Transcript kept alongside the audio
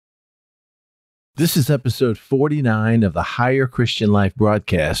This is episode 49 of the Higher Christian Life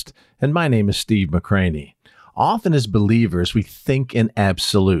broadcast, and my name is Steve McCraney. Often as believers, we think in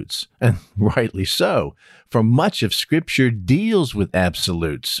absolutes, and rightly so, for much of Scripture deals with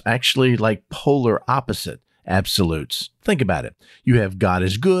absolutes, actually like polar opposite absolutes. Think about it. You have God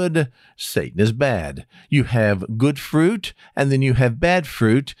is good, Satan is bad. You have good fruit, and then you have bad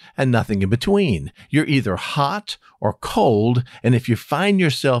fruit, and nothing in between. You're either hot or cold, and if you find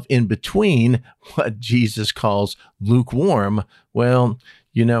yourself in between, what Jesus calls lukewarm, well,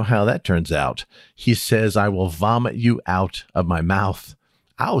 you know how that turns out. He says, I will vomit you out of my mouth.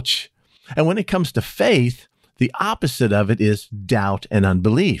 Ouch. And when it comes to faith, the opposite of it is doubt and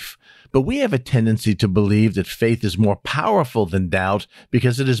unbelief. But we have a tendency to believe that faith is more powerful than doubt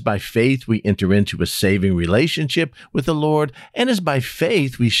because it is by faith we enter into a saving relationship with the Lord, and it is by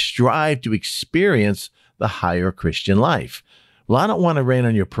faith we strive to experience the higher Christian life. Well, I don't want to rain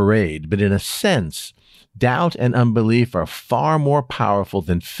on your parade, but in a sense, doubt and unbelief are far more powerful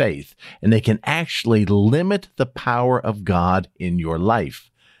than faith, and they can actually limit the power of God in your life.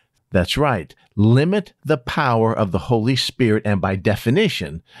 That's right. Limit the power of the Holy Spirit, and by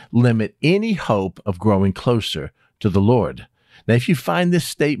definition, limit any hope of growing closer to the Lord. Now, if you find this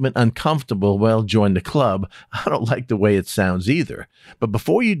statement uncomfortable, well, join the club. I don't like the way it sounds either. But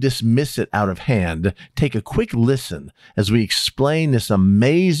before you dismiss it out of hand, take a quick listen as we explain this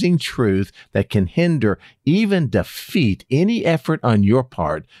amazing truth that can hinder, even defeat, any effort on your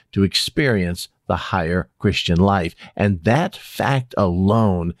part to experience the higher Christian life. And that fact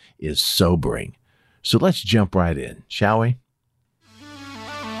alone is sobering. So let's jump right in, shall we?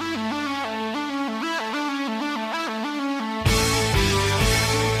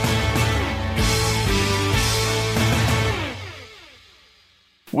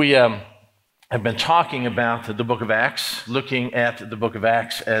 We have been talking about the book of Acts, looking at the book of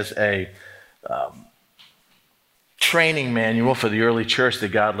Acts as a training manual for the early church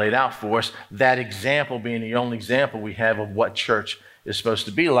that God laid out for us, that example being the only example we have of what church is supposed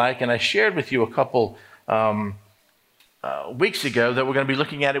to be like. And I shared with you a couple weeks ago that we're going to be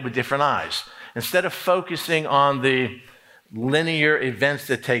looking at it with different eyes. Instead of focusing on the linear events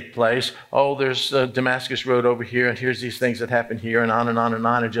that take place, there's Damascus Road over here, and here's these things that happen here, and on and on and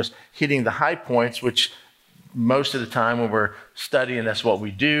on, and just hitting the high points, which most of the time when we're studying, that's what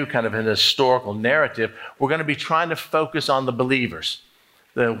we do, kind of an historical narrative. We're going to be trying to focus on the believers,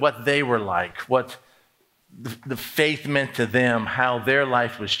 what they were like, what the faith meant to them, how their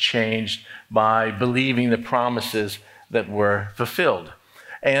life was changed by believing the promises that were fulfilled.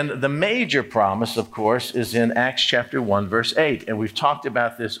 And the major promise, of course, is in Acts chapter 1, verse 8. And we've talked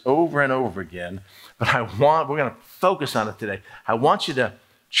about this over and over again, but we're going to focus on it today. I want you to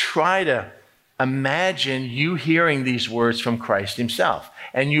try to imagine you hearing these words from Christ himself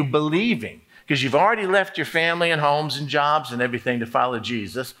and you believing, because you've already left your family and homes and jobs and everything to follow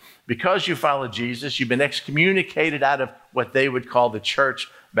Jesus. Because you follow Jesus, you've been excommunicated out of what they would call the church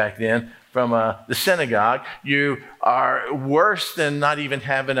back then, from the synagogue. You are worse than not even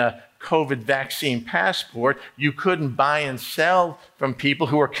having a COVID vaccine passport. You couldn't buy and sell from people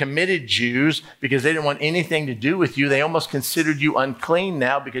who were committed Jews because they didn't want anything to do with you. They almost considered you unclean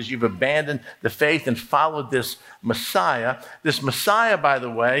now because you've abandoned the faith and followed this Messiah. This Messiah, by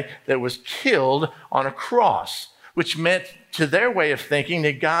the way, that was killed on a cross, which meant to their way of thinking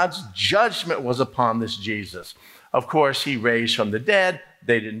that God's judgment was upon this Jesus. Of course, he raised from the dead.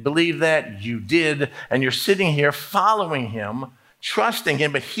 They didn't believe that. You did. And you're sitting here following him, trusting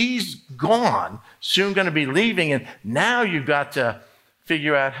him, but he's gone, soon going to be leaving. And now you've got to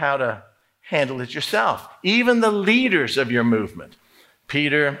figure out how to handle it yourself. Even the leaders of your movement,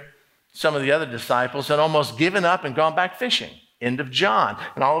 Peter, some of the other disciples, had almost given up and gone back fishing. End of John.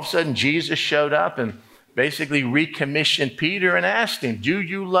 And all of a sudden, Jesus showed up and basically recommissioned Peter and asked him, do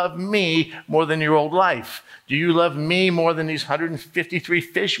you love me more than your old life? Do you love me more than these 153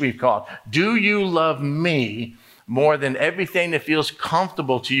 fish we've caught? Do you love me more than everything that feels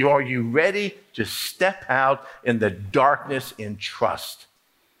comfortable to you? Are you ready to step out in the darkness in trust?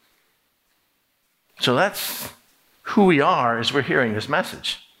 So that's who we are as we're hearing this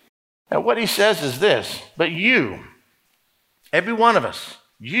message. And what he says is this: but you, every one of us,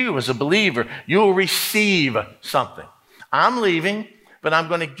 you as a believer, you will receive something. I'm leaving, but I'm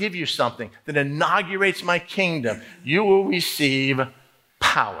going to give you something that inaugurates my kingdom. You will receive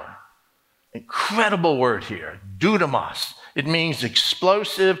power. Incredible word here, dúnamis. It means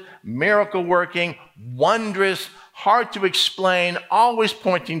explosive, miracle-working, wondrous, hard to explain, always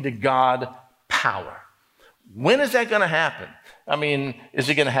pointing to God, power. When is that going to happen? I mean, is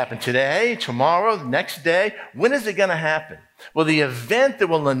it going to happen today, tomorrow, the next day? When is it going to happen? Well, the event that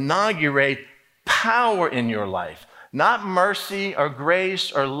will inaugurate power in your life. Not mercy or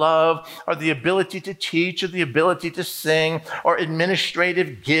grace or love or the ability to teach or the ability to sing or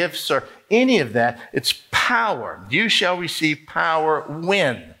administrative gifts or any of that. It's power. You shall receive power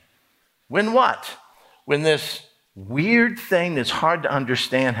when? When what? When this weird thing that's hard to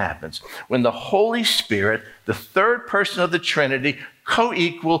understand happens. When the Holy Spirit, the third person of the Trinity,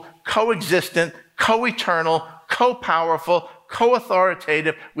 co-equal, co-existent, co-eternal, co-powerful,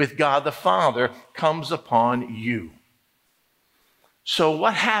 co-authoritative with God the Father, comes upon you. So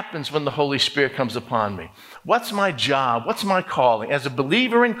what happens when the Holy Spirit comes upon me? What's my job? What's my calling? As a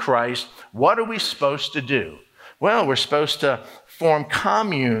believer in Christ, what are we supposed to do? Well, we're supposed to form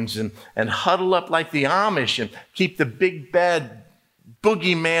communes and huddle up like the Amish and keep the big bad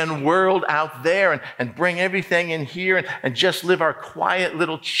boogeyman world out there and bring everything in here and just live our quiet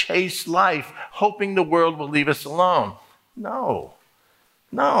little chaste life, hoping the world will leave us alone.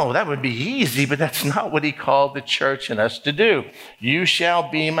 No, that would be easy, but that's not what he called the church and us to do. You shall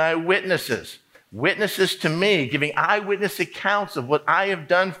be my witnesses. Witnesses to me, giving eyewitness accounts of what I have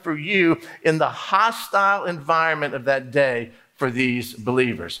done for you in the hostile environment of that day for these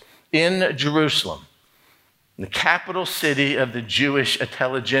believers. In Jerusalem, the capital city of the Jewish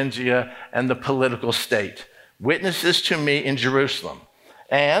intelligentsia and the political state. Witnesses to me in Jerusalem.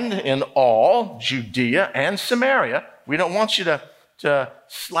 And in all Judea and Samaria. We don't want you to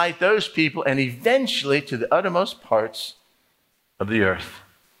slight those people, and eventually to the uttermost parts of the earth.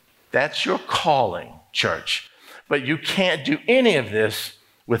 That's your calling, church. But you can't do any of this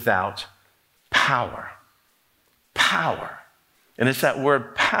without power. Power. And it's that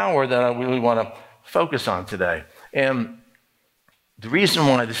word power that I really want to focus on today. And the reason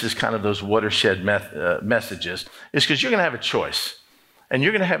why this is kind of those watershed messages is because you're going to have a choice. And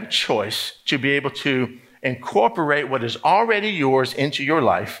you're going to have a choice to be able to incorporate what is already yours into your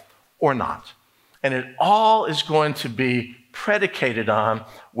life or not. And it all is going to be predicated on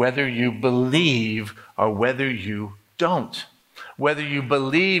whether you believe or whether you don't. Whether you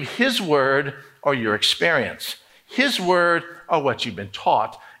believe his word or your experience. His word or what you've been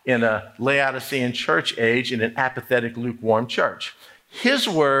taught in a Laodicean church age in an apathetic, lukewarm church. His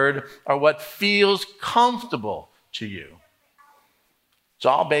word or what feels comfortable to you. It's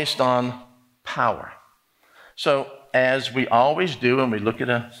all based on power. So as we always do when we look at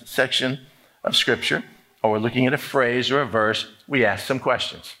a section of Scripture, or we're looking at a phrase or a verse, we ask some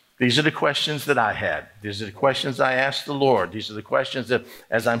questions. These are the questions that I had. These are the questions I asked the Lord. These are the questions that,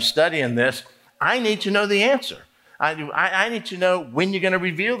 as I'm studying this, I need to know the answer. I need to know when you're going to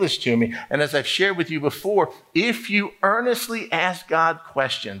reveal this to me. And as I've shared with you before, if you earnestly ask God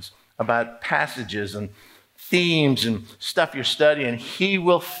questions about passages and themes and stuff you're studying, he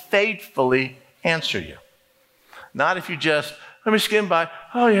will faithfully answer you. Not if you just, let me skim by,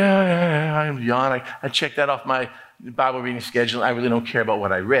 oh yeah, I'm yawn. I checked that off my Bible reading schedule. I really don't care about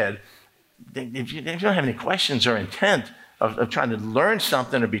what I read. If you don't have any questions or intent of trying to learn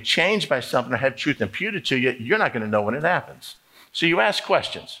something or be changed by something or have truth imputed to you, you're not going to know when it happens. So you ask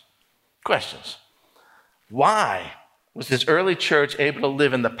questions. Questions. Why was this early church able to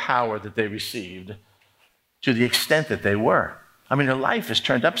live in the power that they received to the extent that they were? I mean, their life is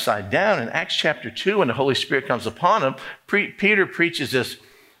turned upside down. In Acts chapter 2, when the Holy Spirit comes upon them, Peter preaches this,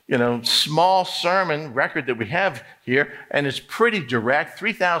 small sermon record that we have here, and it's pretty direct.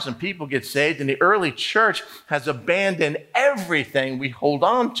 3,000 people get saved, and the early church has abandoned everything we hold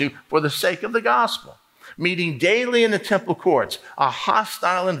on to for the sake of the gospel. Meeting daily in the temple courts, a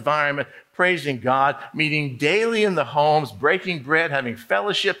hostile environment, praising God, meeting daily in the homes, breaking bread, having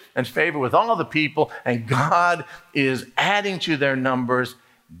fellowship and favor with all the people, and God is adding to their numbers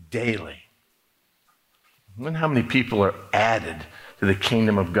daily. I wonder how many people are added to the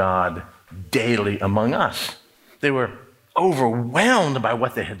kingdom of God daily among us. They were overwhelmed by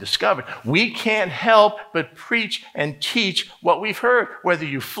what they had discovered. We can't help but preach and teach what we've heard. Whether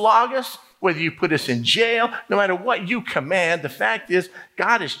you flog us, whether you put us in jail, no matter what you command, the fact is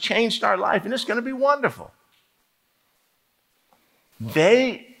God has changed our life, and it's going to be wonderful.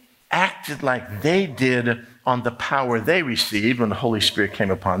 They acted like they did on the power they received when the Holy Spirit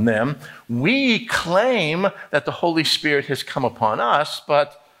came upon them. We claim that the Holy Spirit has come upon us,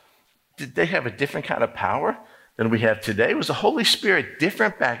 but did they have a different kind of power than we have today? Was the Holy Spirit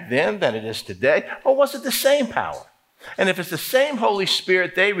different back then than it is today, or was it the same power? And if it's the same Holy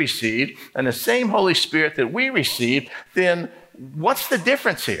Spirit they received and the same Holy Spirit that we received, then what's the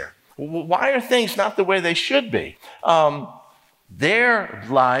difference here? Why are things not the way they should be? Their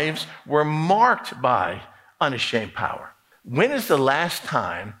lives were marked by unashamed power. When is the last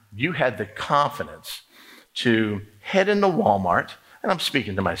time you had the confidence to head into Walmart, and I'm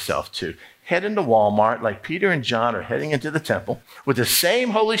speaking to myself too, head into Walmart like Peter and John are heading into the temple with the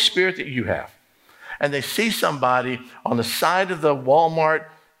same Holy Spirit that you have, and they see somebody on the side of the Walmart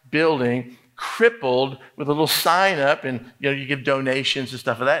building crippled with a little sign up, and you give donations and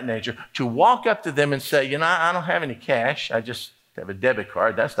stuff of that nature, to walk up to them and say, I don't have any cash. I just have a debit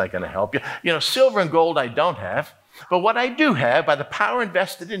card. That's not going to help you. Silver and gold I don't have, but what I do have, by the power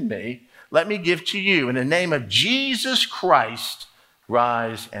invested in me, let me give to you. In the name of Jesus Christ,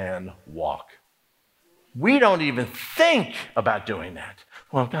 rise and walk. We don't even think about doing that.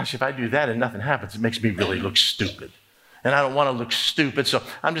 Well, gosh, if I do that and nothing happens, it makes me really look stupid. And I don't want to look stupid, so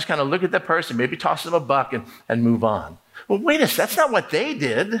I'm just going to look at that person, maybe toss them a buck and move on. Well, wait a second, that's not what they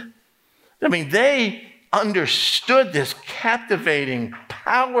did. I mean, they understood this captivating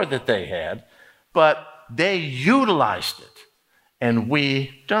power that they had, but they utilized it, and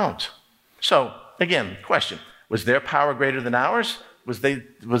we don't. So, again, question, was their power greater than ours? Was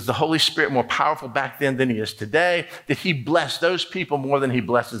the Holy Spirit more powerful back then than he is today? Did he bless those people more than he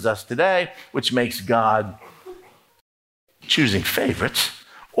blesses us today, which makes God choosing favorites?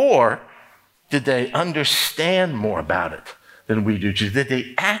 Or did they understand more about it than we do? Did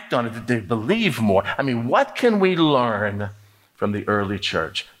they act on it? Did they believe more? I mean, what can we learn from the early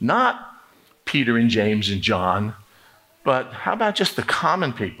church? Not Peter and James and John, but how about just the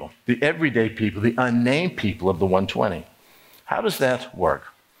common people, the everyday people, the unnamed people of the 120? How does that work?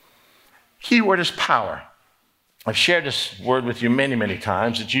 Key word is power. I've shared this word with you many, many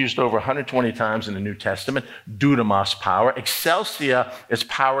times. It's used over 120 times in the New Testament. Dúnamis, power. Excelsia is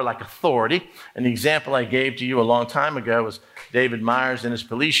power like authority. And the example I gave to you a long time ago was David Myers in his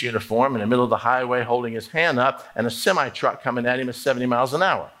police uniform in the middle of the highway holding his hand up and a semi-truck coming at him at 70 miles an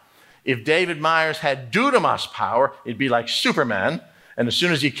hour. If David Myers had dúnamis power, it'd be like Superman. And as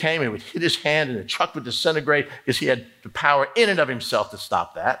soon as he came, he would hit his hand and the truck would disintegrate because he had the power in and of himself to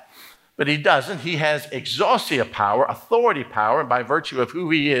stop that. But he doesn't. He has exousia power, authority power, and by virtue of who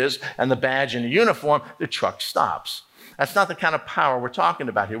he is and the badge and the uniform, the truck stops. That's not the kind of power we're talking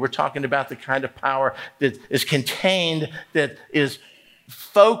about here. We're talking about the kind of power that is contained, that is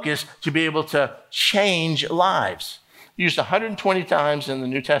focused to be able to change lives. Used 120 times in the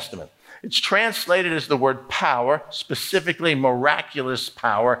New Testament. It's translated as the word power, specifically miraculous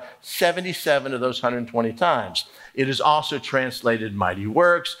power, 77 of those 120 times. It is also translated mighty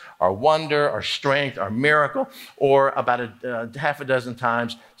works, our wonder, our strength, our miracle, or about half a dozen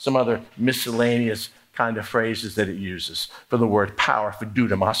times some other miscellaneous kind of phrases that it uses for the word power, for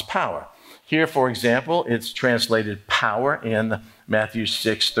dúnamis, power. Here, for example, it's translated power in Matthew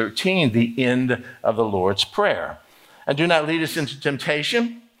 6:13, the end of the Lord's Prayer. And do not lead us into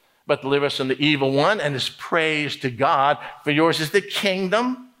temptation, but deliver us from the evil one, and his praise to God, for yours is the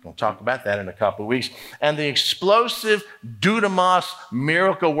kingdom. We'll talk about that in a couple of weeks. And the explosive dúnamis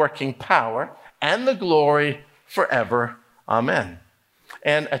miracle-working power and the glory forever. Amen.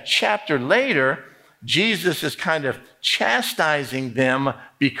 And a chapter later, Jesus is kind of chastising them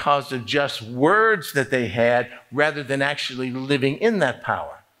because of just words that they had rather than actually living in that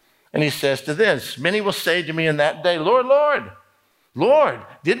power. And he says to this, many will say to me in that day, Lord, Lord, Lord,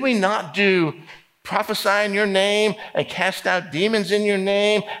 did we not prophesy in your name and cast out demons in your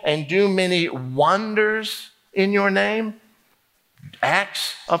name and do many wonders in your name?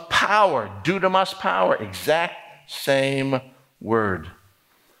 Acts of power, dúnamis power, exact same word.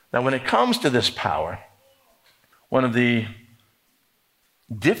 Now, when it comes to this power, one of the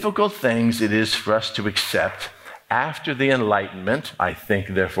difficult things it is for us to accept after the Enlightenment, I think,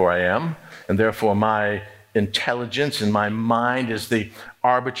 therefore I am, and therefore my intelligence and my mind is the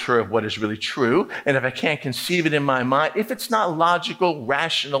arbiter of what is really true. And if I can't conceive it in my mind, if it's not logical,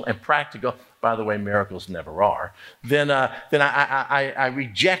 rational, and practical, by the way, miracles never are, then I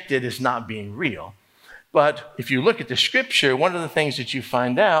reject it as not being real. But if you look at the scripture, one of the things that you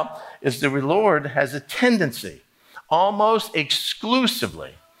find out is the Lord has a tendency, almost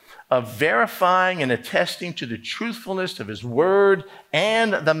exclusively, of verifying and attesting to the truthfulness of his word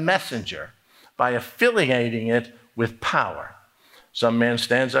and the messenger by affiliating it with power. Some man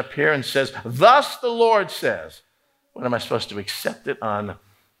stands up here and says, thus the Lord says. What, am I supposed to accept it on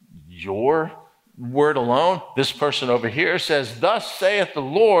your word alone? This person over here says, thus saith the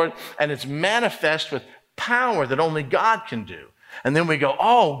Lord, and it's manifest with power that only God can do. And then we go,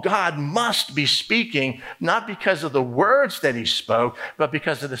 oh, God must be speaking, not because of the words that he spoke, but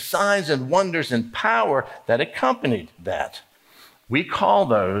because of the signs and wonders and power that accompanied that. We call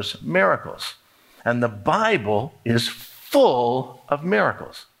those miracles. And the Bible is full of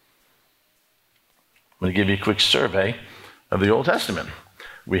miracles. I'm going to give you a quick survey of the Old Testament.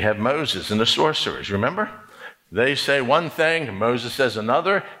 We have Moses and the sorcerers, remember? They say one thing, Moses says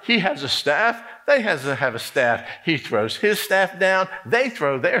another. He has a staff, they have a staff. He throws his staff down, they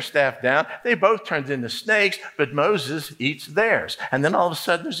throw their staff down. They both turned into snakes, but Moses eats theirs. And then all of a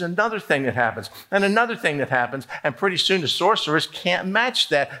sudden there's another thing that happens, and another thing that happens, and pretty soon the sorcerers can't match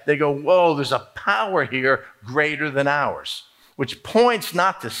that. They go, whoa, there's a power here greater than ours, which points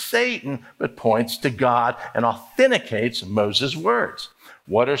not to Satan, but points to God and authenticates Moses' words.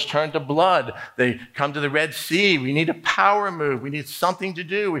 Waters turn to blood. They come to the Red Sea. We need a power move. We need something to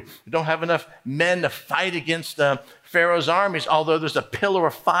do. We don't have enough men to fight against Pharaoh's armies, although there's a pillar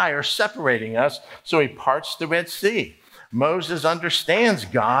of fire separating us. So he parts the Red Sea. Moses understands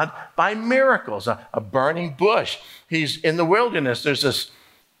God by miracles, a burning bush. He's in the wilderness. There's this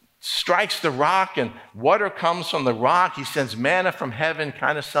strikes the rock and water comes from the rock. He sends manna from heaven,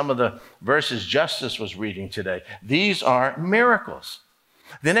 kind of some of the verses Justice was reading today. These are miracles.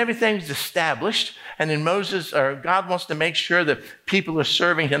 Then everything's established, and then God wants to make sure that people are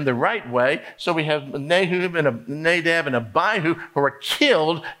serving him the right way. So we have Nadab and Abihu who are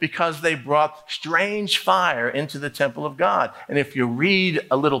killed because they brought strange fire into the temple of God. And if you read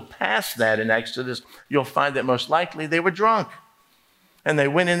a little past that in Exodus, you'll find that most likely they were drunk. And they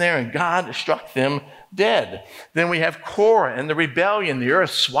went in there and God struck them dead. Then we have Korah and the rebellion. The earth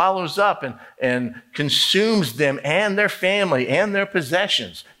swallows up and consumes them and their family and their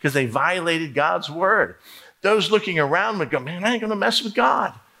possessions because they violated God's word. Those looking around would go, man, I ain't going to mess with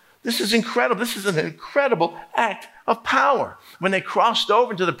God. This is incredible. This is an incredible act of power. When they crossed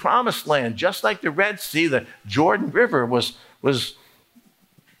over into the promised land, just like the Red Sea, the Jordan River was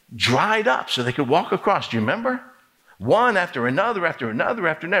dried up so they could walk across. Do you remember? One after another, after another,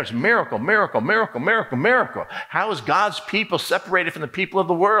 after another. It's miracle, miracle, miracle, miracle, miracle. How is God's people separated from the people of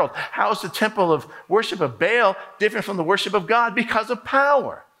the world? How is the temple of worship of Baal different from the worship of God? Because of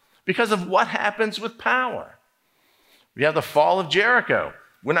power. Because of what happens with power. We have the fall of Jericho.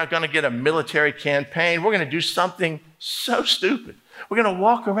 We're not going to get a military campaign. We're going to do something so stupid. We're going to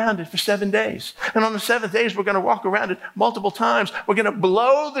walk around it for 7 days. And on the 7th day, we're going to walk around it multiple times. We're going to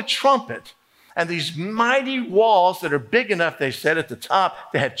blow the trumpet. And these mighty walls that are big enough, they said at the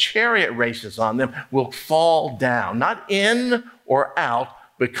top, to have chariot races on them, will fall down. Not in or out,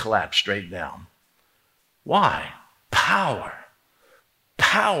 but collapse straight down. Why? Power.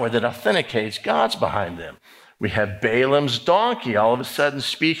 Power that authenticates God's behind them. We have Balaam's donkey all of a sudden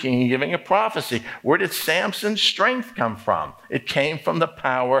speaking and giving a prophecy. Where did Samson's strength come from? It came from the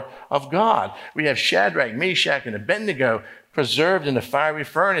power of God. We have Shadrach, Meshach, and Abednego preserved in the fiery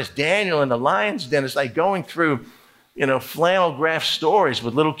furnace. Daniel in the lion's den. It's like going through, flannel graph stories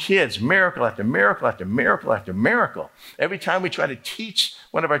with little kids. Miracle after miracle after miracle after miracle. Every time we try to teach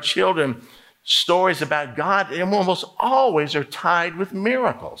one of our children stories about God, they almost always are tied with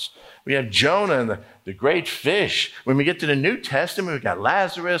miracles. We have Jonah and the great fish. When we get to the New Testament, we've got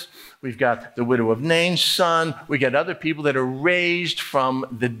Lazarus. We've got the widow of Nain's son. We got other people that are raised from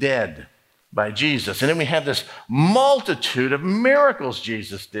the dead by Jesus. And then we have this multitude of miracles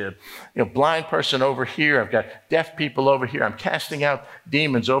Jesus did. Blind person over here. I've got deaf people over here. I'm casting out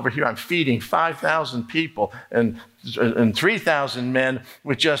demons over here. I'm feeding 5,000 people and 3,000 men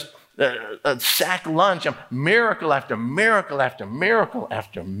with just a sack lunch. Miracle after miracle after miracle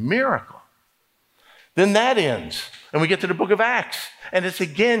after miracle. Then that ends, and we get to the book of Acts. And it's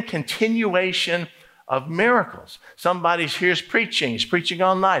again continuation of miracles. Somebody hears preaching, he's preaching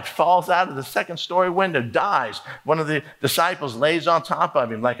all night, falls out of the second-story window, dies. One of the disciples lays on top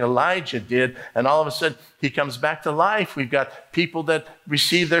of him like Elijah did, and all of a sudden he comes back to life. We've got people that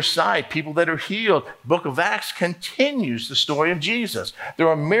receive their sight, people that are healed. The book of Acts continues the story of Jesus. There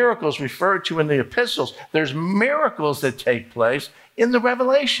are miracles referred to in the epistles. There's miracles that take place in the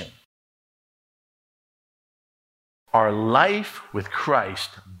Revelation. Our life with Christ,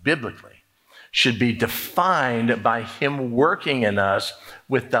 biblically, should be defined by him working in us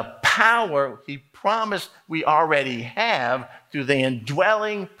with the power he promised we already have through the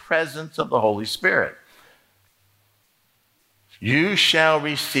indwelling presence of the Holy Spirit. You shall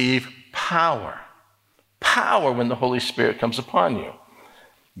receive power. Power when the Holy Spirit comes upon you.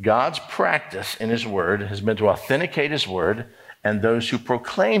 God's practice in his word has been to authenticate his word, and those who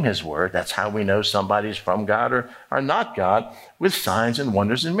proclaim his word, that's how we know somebody's from God or are not God, with signs and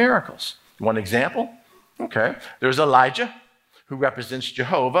wonders and miracles. One example, there's Elijah, who represents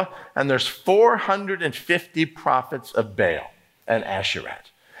Jehovah, and there's 450 prophets of Baal and Asherah.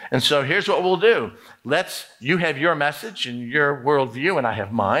 And so here's what we'll do. You have your message and your worldview, and I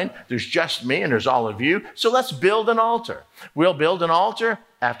have mine. There's just me, and there's all of you. So let's build an altar. We'll build an altar,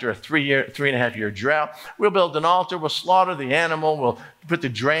 after a 3.5 year drought. We'll build an altar, we'll slaughter the animal, we'll put the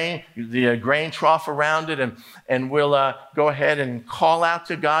grain trough around it, and we'll go ahead and call out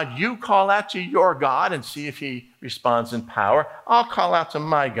to God. You call out to your God and see if he responds in power. I'll call out to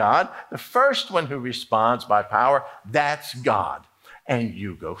my God. The first one who responds by power, that's God. And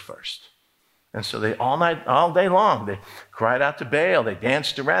you go first. And so they all day long, they cried out to Baal, they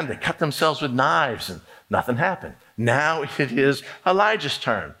danced around, they cut themselves with knives, and nothing happened. Now it is Elijah's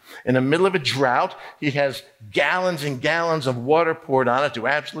turn. In the middle of a drought, he has gallons and gallons of water poured on it to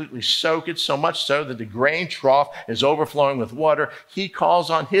absolutely soak it, so much so that the grain trough is overflowing with water. He calls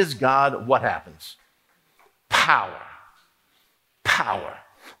on his God. What happens? Power. Power.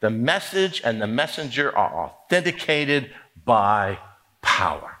 The message and the messenger are authenticated by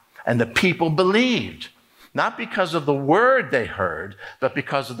power. And the people believed, not because of the word they heard, but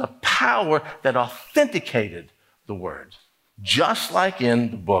because of the power that authenticated the word, just like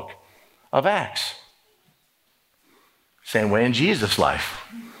in the book of Acts. Same way in Jesus' life.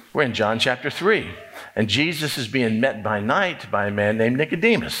 We're in John chapter 3, and Jesus is being met by night by a man named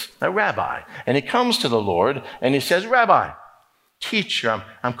Nicodemus, a rabbi. And he comes to the Lord, and he says, Rabbi, teacher,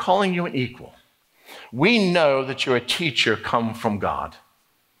 I'm calling you an equal. We know that you're a teacher come from God.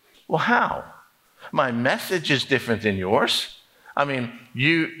 Well, how? My message is different than yours. I mean,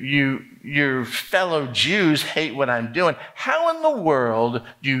 your fellow Jews hate what I'm doing. How in the world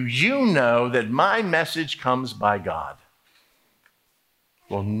do you know that my message comes by God?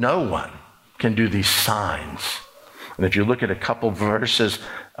 Well, no one can do these signs. And if you look at a couple verses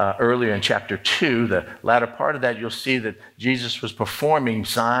earlier in chapter 2, the latter part of that, you'll see that Jesus was performing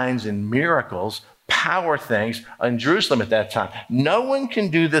signs and miracles, power things in Jerusalem at that time. No one can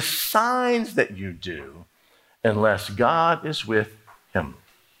do the signs that you do unless God is with him.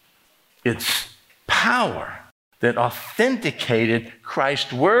 It's power that authenticated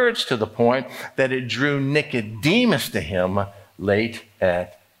Christ's words to the point that it drew Nicodemus to him late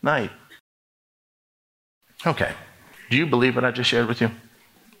at night. Okay, do you believe what I just shared with you?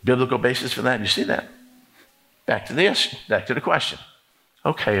 Biblical basis for that? You see that? Back to the issue, back to the question.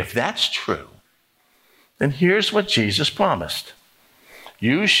 Okay, if that's true, then here's what Jesus promised.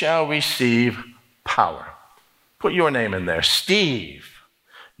 You shall receive power. Put your name in there. Steve.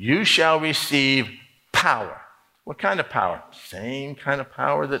 You shall receive power. What kind of power? Same kind of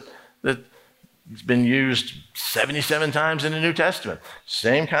power that's been used 77 times in the New Testament.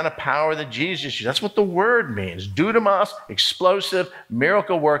 Same kind of power that Jesus used. That's what the word means. Dúnamis, explosive,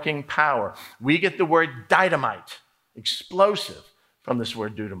 miracle-working power. We get the word dynamite, explosive, from this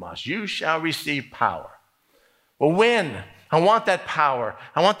word dúnamis. You shall receive power. Well, when? I want that power.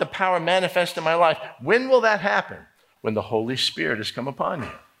 I want the power manifest in my life. When will that happen? When the Holy Spirit has come upon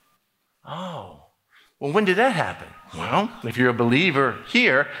you. Oh, well, when did that happen? Well, if you're a believer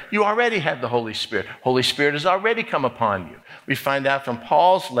here, you already have the Holy Spirit. Holy Spirit has already come upon you. We find out from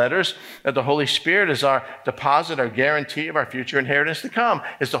Paul's letters that the Holy Spirit is our deposit, our guarantee of our future inheritance to come.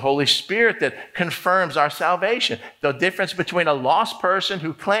 It's the Holy Spirit that confirms our salvation. The difference between a lost person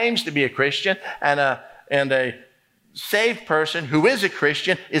who claims to be a Christian and a saved person who is a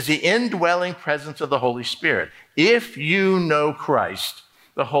Christian is the indwelling presence of the Holy Spirit. If you know Christ,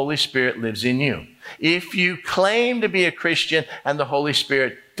 the Holy Spirit lives in you. If you claim to be a Christian and the Holy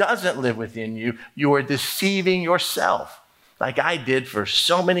Spirit doesn't live within you, you are deceiving yourself, like I did for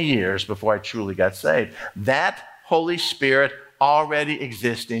so many years before I truly got saved. That Holy Spirit already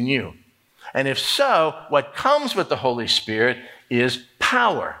exists in you. And if so, what comes with the Holy Spirit is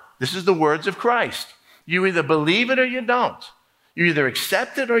power. This is the words of Christ. You either believe it or you don't. You either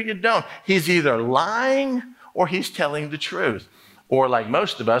accept it or you don't. He's either lying or he's telling the truth. Or like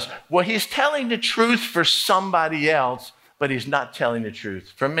most of us, well, he's telling the truth for somebody else, but he's not telling the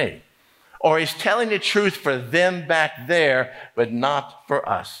truth for me. Or he's telling the truth for them back there, but not for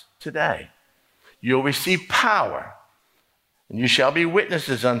us today. You'll receive power, and you shall be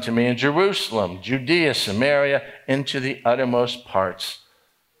witnesses unto me in Jerusalem, Judea, Samaria, into the uttermost parts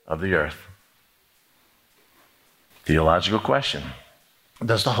of the earth. Theological question.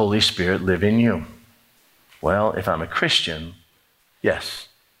 Does the Holy Spirit live in you? Well, if I'm a Christian, yes.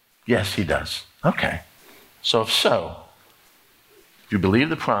 Yes, he does. Okay. So if you believe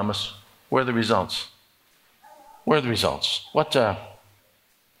the promise, where are the results? Where are the results?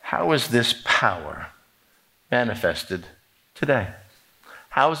 How is this power manifested today?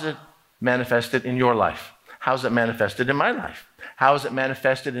 How is it manifested in your life? How is it manifested in my life? How is it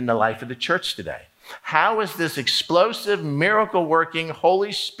manifested in the life of the church today? How is this explosive, miracle-working,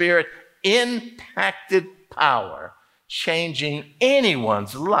 Holy Spirit impacted power changing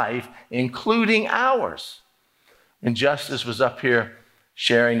anyone's life, including ours? When Justice was up here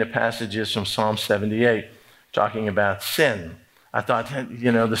sharing the passages from Psalm 78, talking about sin. I thought,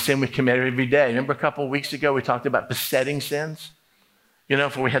 the sin we commit every day. Remember a couple of weeks ago we talked about besetting sins?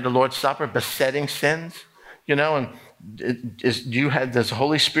 Before we had the Lord's Supper, besetting sins. And does the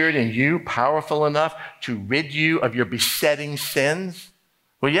Holy Spirit in you powerful enough to rid you of your besetting sins?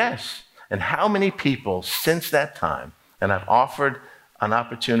 Well, yes. And how many people since that time, and I've offered an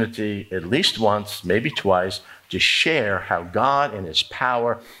opportunity at least once, maybe twice, to share how God in his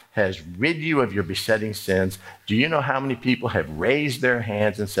power has rid you of your besetting sins. Do you know how many people have raised their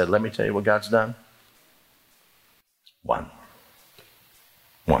hands and said, let me tell you what God's done? One.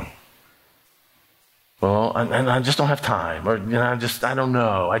 Well, and I just don't have time, or I don't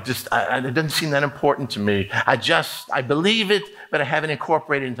know. It doesn't seem that important to me. I believe it, but I haven't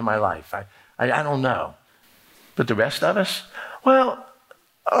incorporated it into my life. I don't know. But the rest of us, well,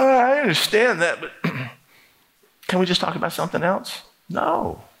 I understand that, but can we just talk about something else?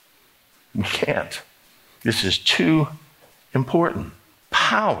 No, we can't. This is too important.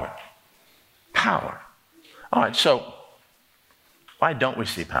 Power. All right, so why don't we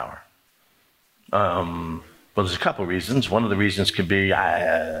see power? Well, there's a couple of reasons. One of the reasons could be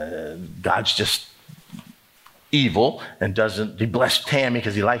God's just evil and he blessed Tammy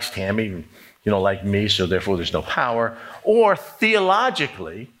because he likes Tammy, like me, so therefore there's no power. Or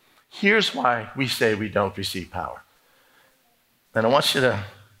theologically, here's why we say we don't receive power. And I want you to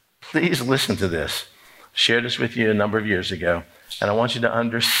please listen to this. I shared this with you a number of years ago, and I want you to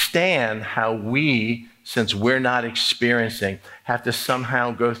understand how we, since we're not experiencing, have to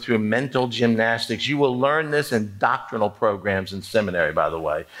somehow go through mental gymnastics. You will learn this in doctrinal programs in seminary, by the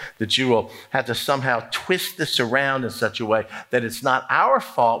way, that you will have to somehow twist this around in such a way that it's not our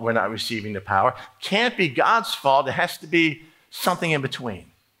fault we're not receiving the power. Can't be God's fault. It has to be something in between.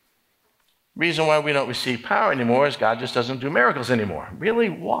 Reason why we don't receive power anymore is God just doesn't do miracles anymore. Really,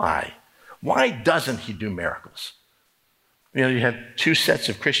 why? Why doesn't he do miracles? You have two sets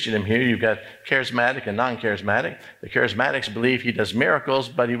of Christendom here. You've got charismatic and non-charismatic. The charismatics believe he does miracles,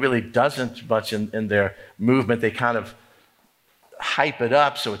 but he really doesn't much in their movement. They kind of hype it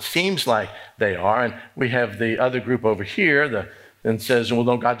up, so it seems like they are. And we have the other group over here that says, well,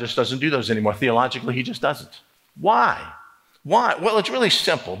 no, God just doesn't do those anymore. Theologically, he just doesn't. Why? Well, it's really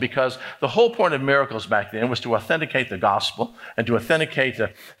simple, because the whole point of miracles back then was to authenticate the gospel and to authenticate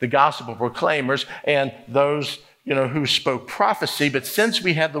the gospel proclaimers and those who spoke prophecy. But since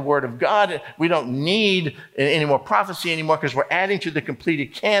we have the word of God, we don't need any more prophecy anymore, because we're adding to the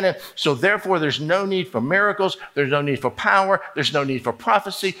completed canon. So therefore, there's no need for miracles. There's no need for power. There's no need for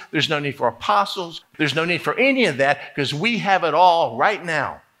prophecy. There's no need for apostles. There's no need for any of that, because we have it all right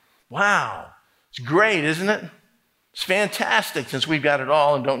now. Wow. It's great, isn't it? It's fantastic, since we've got it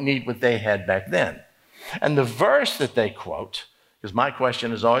all and don't need what they had back then. And the verse that they quote, because my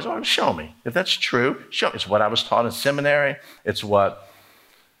question is always, show me. If that's true, show me. It's what I was taught in seminary. It's what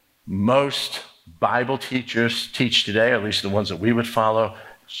most Bible teachers teach today, or at least the ones that we would follow.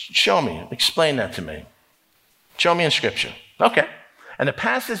 Show me. Explain that to me. Show me in Scripture. Okay. And the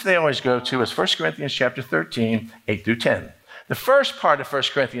passage they always go to is 1 Corinthians chapter 13, 8 through 10. The first part of 1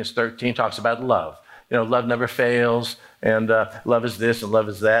 Corinthians 13 talks about love. Love never fails, and love is this, and love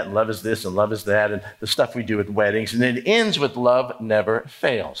is that, and love is this, and love is that, and the stuff we do at weddings. And then it ends with love never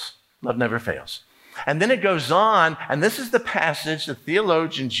fails. Love never fails. And then it goes on, and this is the passage that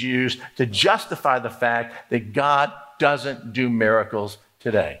theologians use to justify the fact that God doesn't do miracles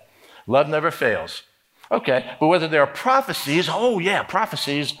today. Love never fails. Okay, but whether there are prophecies,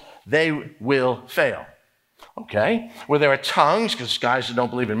 prophecies, they will fail. Okay? Where there are tongues, because guys who don't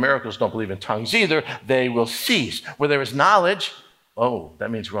believe in miracles don't believe in tongues either, they will cease. Where there is knowledge,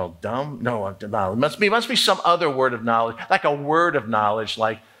 that means we're all dumb? No, it must be some other word of knowledge, like a word of knowledge,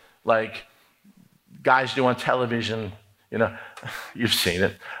 like guys do on television. You've seen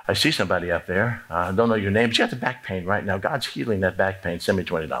it. I see somebody out there. I don't know your name, but you have the back pain right now. God's healing that back pain. Send me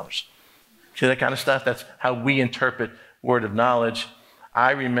 $20. See that kind of stuff? That's how we interpret word of knowledge.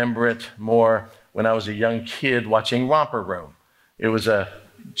 I remember it more when I was a young kid watching Romper Room. It was a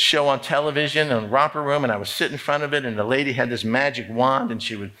show on television on Romper Room, and I was sitting in front of it, and the lady had this magic wand, and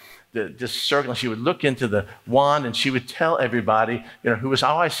she would just circle, and she would look into the wand, and she would tell everybody, who was,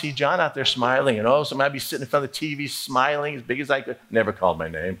 I see John out there smiling, and somebody would be sitting in front of the TV smiling as big as I could. Never called my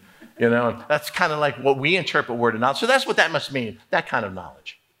name, and that's kind of like what we interpret word of knowledge. So that's what that must mean, that kind of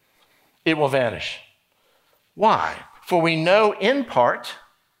knowledge. It will vanish. Why? For we know in part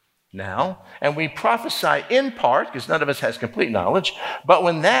now, and we prophesy in part, because none of us has complete knowledge, but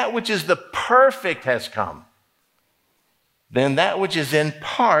when that which is the perfect has come, then that which is in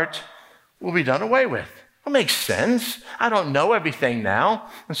part will be done away with. It makes sense. I don't know everything now.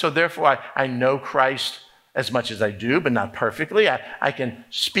 And so therefore I know Christ as much as I do, but not perfectly. I can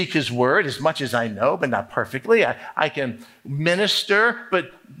speak his word as much as I know, but not perfectly. I can minister,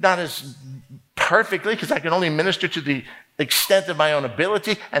 but not as perfectly, because I can only minister to the extent of my own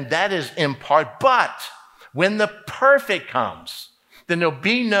ability, and that is in part. But when the perfect comes, then there'll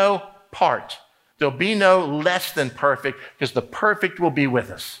be no part. There'll be no less than perfect, because the perfect will be with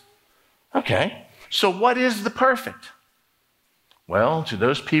us. Okay, so what is the perfect? Well, to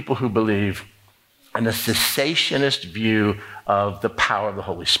those people who believe in a cessationist view of the power of the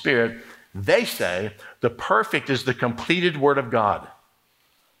Holy Spirit, they say the perfect is the completed Word of God.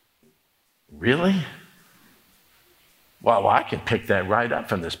 Really? Well, I can pick that right up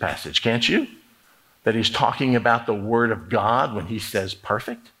from this passage, can't you? That he's talking about the Word of God when he says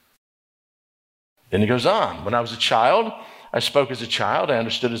perfect. Then he goes on. When I was a child, I spoke as a child, I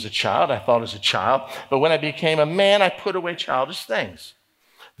understood as a child, I thought as a child. But when I became a man, I put away childish things.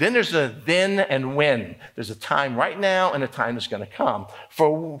 Then there's a then and when. There's a time right now and a time that's going to come.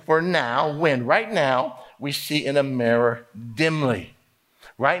 For now, when? Right now, we see in a mirror dimly.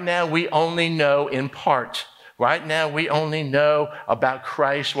 Right now, we only know in part. Right now, we only know about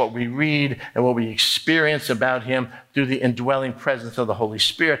Christ, what we read and what we experience about him through the indwelling presence of the Holy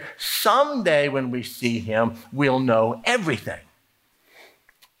Spirit. Someday, when we see him, we'll know everything.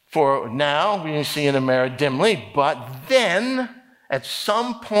 For now, we see in a mirror dimly, but then, at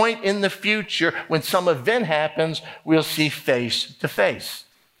some point in the future, when some event happens, we'll see face to face,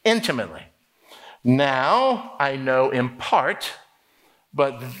 intimately. Now, I know in part,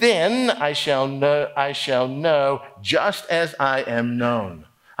 but then I shall know just as I am known.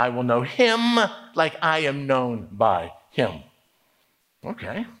 I will know him like I am known by him.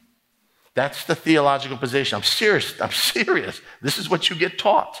 Okay. That's the theological position. I'm serious. This is what you get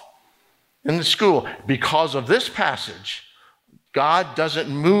taught in the school. Because of this passage, God doesn't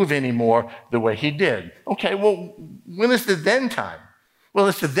move anymore the way he did. Okay, well, when is the then time? Well,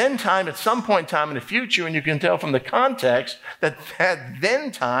 it's the then time at some point in time in the future, and you can tell from the context that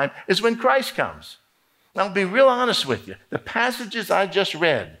then time is when Christ comes. Now, I'll be real honest with you. The passages I just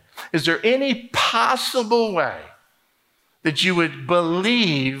read, is there any possible way that you would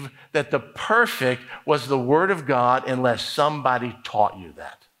believe that the perfect was the Word of God unless somebody taught you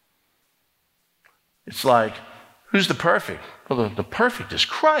that? It's like, who's the perfect? Well, the perfect is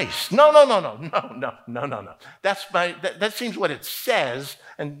Christ. No. That seems what it says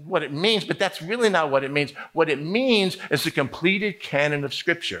and what it means, but that's really not what it means. What it means is the completed canon of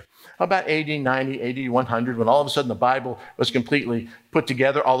Scripture. About AD 90, AD 100, when all of a sudden the Bible was completely put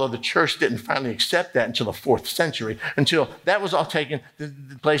together, although the church didn't finally accept that until the 4th century, until that was all taken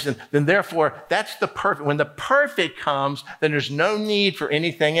place. And then therefore, that's the perfect. When the perfect comes, then there's no need for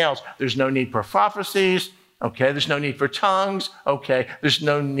anything else. There's no need for prophecies. Okay, there's no need for tongues. Okay, there's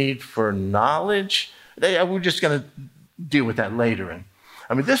no need for knowledge. We're just going to deal with that later. And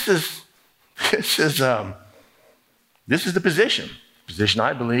I mean, this is the position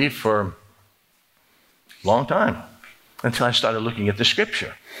I believe for a long time, until I started looking at the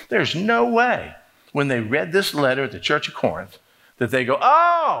Scripture. There's no way when they read this letter at the Church of Corinth that they go,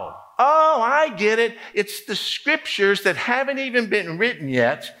 oh, I get it. It's the Scriptures that haven't even been written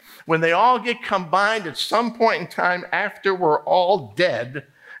yet. When they all get combined at some point in time after we're all dead,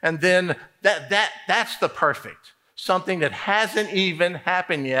 and then that's the perfect. Something that hasn't even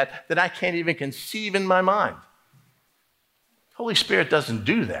happened yet, that I can't even conceive in my mind. Holy Spirit doesn't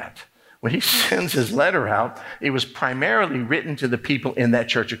do that. When he sends his letter out, it was primarily written to the people in that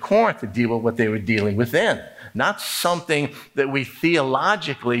Church of Corinth to deal with what they were dealing with then. Not something that we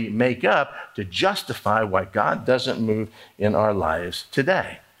theologically make up to justify why God doesn't move in our lives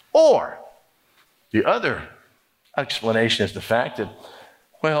today. Or the other explanation is the fact that,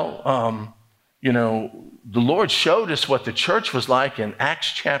 the Lord showed us what the church was like in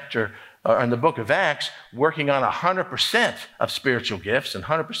Acts chapter, or in the book of Acts, working on 100% of spiritual gifts and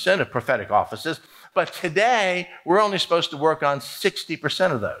 100% of prophetic offices. But today, we're only supposed to work on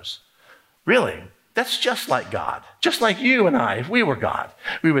 60% of those. Really? That's just like God, just like you and I. If we were God,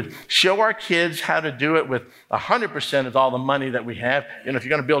 we would show our kids how to do it with 100% of all the money that we have. If you're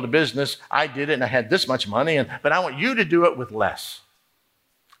going to build a business, I did it and I had this much money, but I want you to do it with less.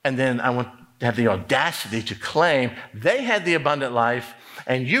 And then I want to have the audacity to claim they had the abundant life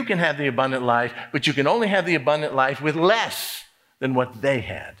and you can have the abundant life, but you can only have the abundant life with less than what they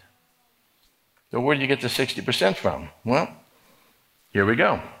had. So where do you get the 60% from? Well, here we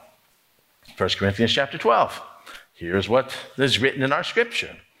go. 1 Corinthians chapter 12. Here's what is written in our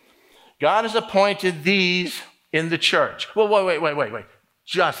Scripture. God has appointed these in the church. Well, wait.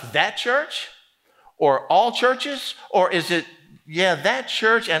 Just that church? or all churches? Or is it, yeah, that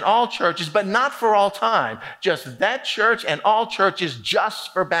church and all churches, but not for all time, just that church and all churches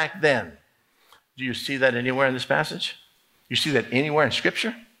just for back then? Do you see that anywhere in this passage? You see that anywhere in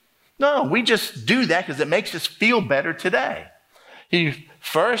Scripture? No, we just do that because it makes us feel better today.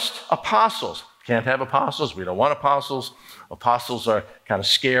 First, apostles. Can't have apostles. We don't want apostles. Apostles are kind of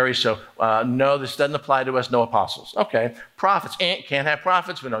scary. So no, this doesn't apply to us. No apostles. Okay. Prophets. Can't have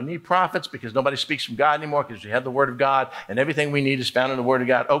prophets. We don't need prophets because nobody speaks from God anymore because we have the Word of God and everything we need is found in the Word of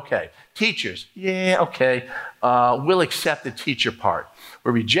God. Okay. Teachers. Yeah, okay. We'll accept the teacher part.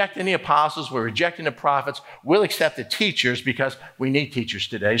 We're rejecting the apostles. We're rejecting the prophets. We'll accept the teachers because we need teachers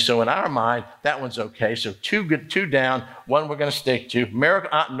today. So in our mind, that one's okay. So two down, one we're going to stick to.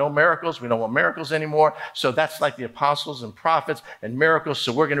 No miracles. We don't want miracles anymore. So that's like the apostles and prophets and miracles.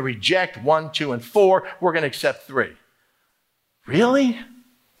 So we're going to reject 1, 2, and 4. We're going to accept 3. Really?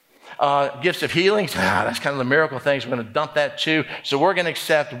 Gifts of healings, that's kind of the miracle things. We're going to dump that too. So we're going to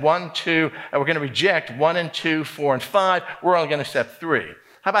accept 1, 2, and we're going to reject 1 and 2, 4 and 5. We're only going to accept 3.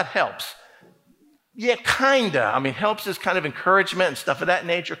 How about helps? Yeah, kind of. I mean, helps is kind of encouragement and stuff of that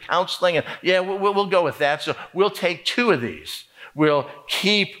nature, counseling. And yeah, we'll go with that. So we'll take 2 of these. We'll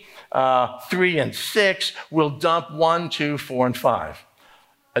keep 3 and 6. We'll dump 1, 2, 4, and 5.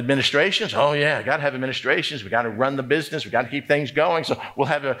 Administrations, oh yeah, got to have administrations. We got to run the business. We got to keep things going. So we'll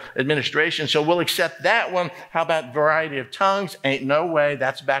have an administration. So we'll accept that one. How about variety of tongues? Ain't no way.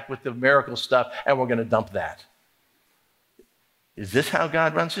 That's back with the miracle stuff, and we're going to dump that. Is this how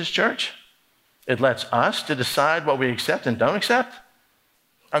God runs his church? It lets us to decide what we accept and don't accept?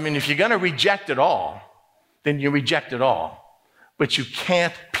 I mean, if you're going to reject it all, then you reject it all. But you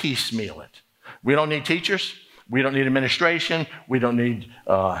can't piecemeal it. We don't need teachers. We don't need administration. We don't need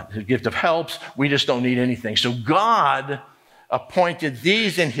the gift of helps. We just don't need anything. So God appointed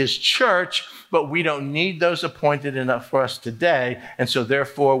these in his church, but we don't need those appointed enough for us today. And so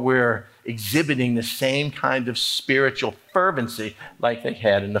therefore we're exhibiting the same kind of spiritual fervency like they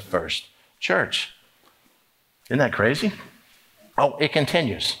had in the first church. Isn't that crazy? Oh, it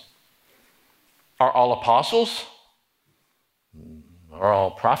continues. Are all apostles? Are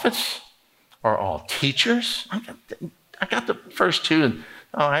all prophets? Are all teachers? I got the first 2. And,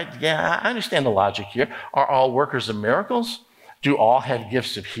 all right, yeah, I understand the logic here. Are all workers of miracles? Do all have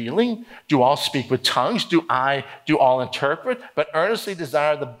gifts of healing? Do all speak with tongues? Do all interpret? But earnestly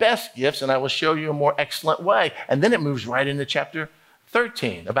desire the best gifts, and I will show you a more excellent way. And then it moves right into chapter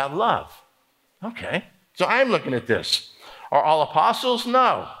 13 about love. Okay, so I'm looking at this. Are all apostles?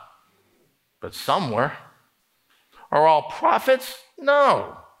 No. But some were. Are all prophets?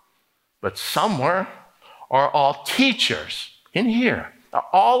 No. But some were. Are all teachers in here? Are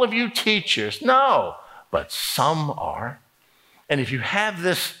all of you teachers? No, but some are. And if you have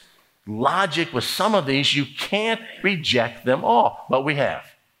this logic with some of these, you can't reject them all. But we have.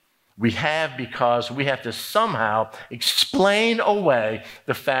 We have because we have to somehow explain away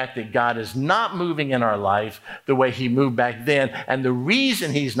the fact that God is not moving in our life the way he moved back then. And the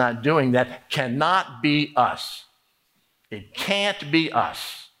reason he's not doing that cannot be us. It can't be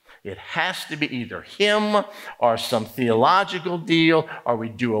us. It has to be either him or some theological deal, or we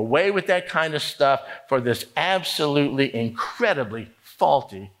do away with that kind of stuff for this absolutely incredibly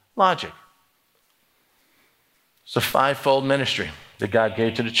faulty logic. It's a 5-fold ministry that God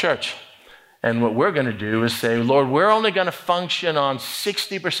gave to the church. And what we're going to do is say, Lord, we're only going to function on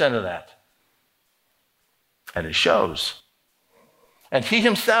 60% of that. And it shows. And he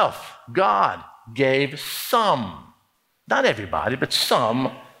himself, God, gave some, not everybody, but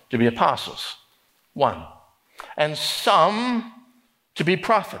some, to be apostles, 1. And some to be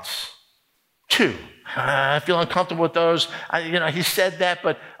prophets, 2. I feel uncomfortable with those. He said that,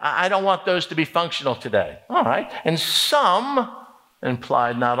 but I don't want those to be functional today. All right. And some,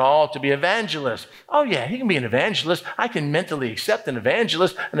 implied not all, to be evangelists. Oh yeah, he can be an evangelist. I can mentally accept an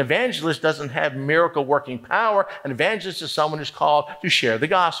evangelist. An evangelist doesn't have miracle working power. An evangelist is someone who's called to share the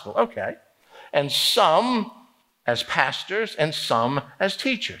gospel. Okay. And some as pastors, and some as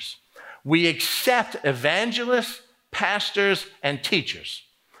teachers. We accept evangelists, pastors, and teachers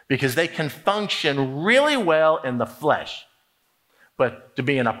because they can function really well in the flesh. But to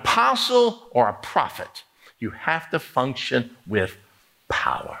be an apostle or a prophet, you have to function with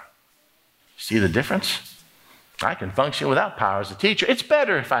power. See the difference? I can function without power as a teacher. It's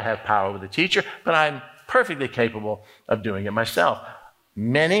better if I have power with a teacher, but I'm perfectly capable of doing it myself.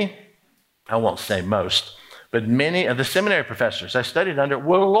 Many, I won't say most, but many of the seminary professors I studied under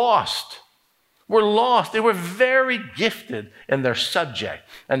were lost. They were very gifted in their subject.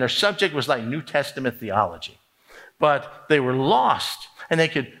 And their subject was like New Testament theology. But they were lost. And they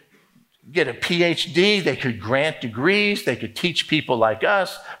could get a PhD, they could grant degrees, they could teach people like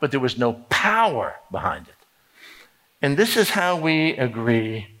us, but there was no power behind it. And this is how we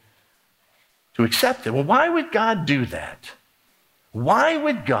agree to accept it. Well, why would God do that? Why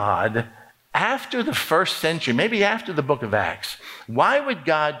would God, after the first century, maybe after the book of Acts, why would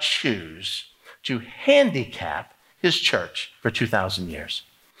God choose to handicap his church for 2,000 years?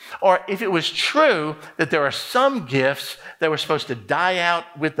 Or if it was true that there are some gifts that were supposed to die out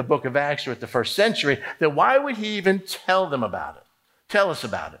with the book of Acts or at the first century, then why would he even tell them about it? Tell us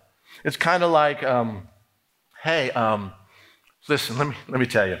about it. It's kind of like, listen, let me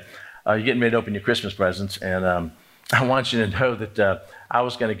tell you. You're getting ready to open your Christmas presents, and I want you to know that I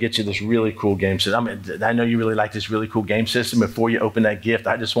was going to get you this really cool game system. I know you really like this really cool game system. Before you open that gift,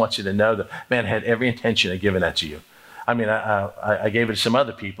 I just want you to know that, man, I had every intention of giving that to you. I gave it to some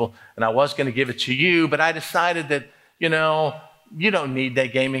other people, and I was going to give it to you, but I decided that, you don't need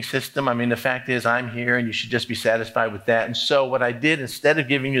that gaming system. The fact is I'm here, and you should just be satisfied with that. And so what I did, instead of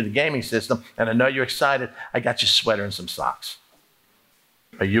giving you the gaming system, and I know you're excited, I got you a sweater and some socks.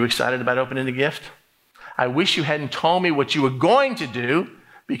 Are you excited about opening the gift? I wish you hadn't told me what you were going to do,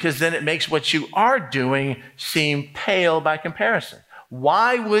 because then it makes what you are doing seem pale by comparison.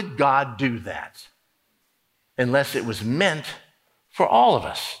 Why would God do that? Unless it was meant for all of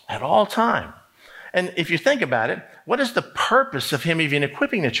us at all time. And if you think about it, what is the purpose of him even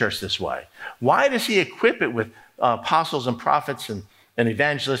equipping the church this way? Why does he equip it with apostles and prophets and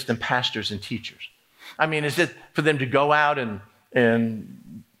evangelists and pastors and teachers? Is it for them to go out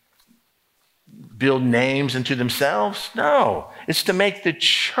and build names unto themselves? No. It's to make the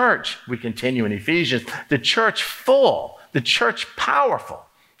church, we continue in Ephesians, the church full, the church powerful.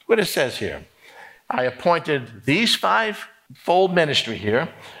 What it says here. I appointed these five-fold ministry here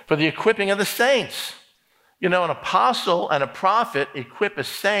for the equipping of the saints. An apostle and a prophet equip a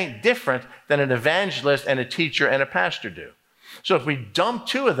saint different than an evangelist and a teacher and a pastor do. So if we dump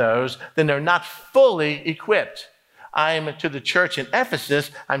two of those, then they're not fully equipped. I'm to the church in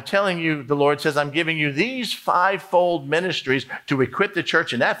Ephesus, I'm telling you, the Lord says, I'm giving you these five-fold ministries to equip the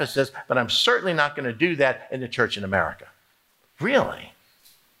church in Ephesus, but I'm certainly not going to do that in the church in America. Really?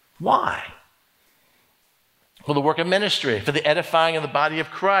 Why? For the work of ministry, for the edifying of the body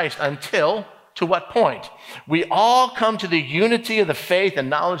of Christ, until, to what point? We all come to the unity of the faith and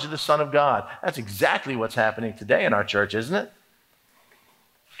knowledge of the Son of God. That's exactly what's happening today in our church, isn't it?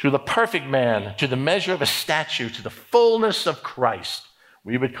 To the perfect man, to the measure of a statue, to the fullness of Christ.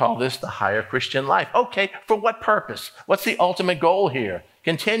 We would call this the higher Christian life. Okay, for what purpose? What's the ultimate goal here?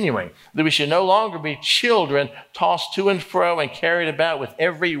 Continuing, that we should no longer be children tossed to and fro and carried about with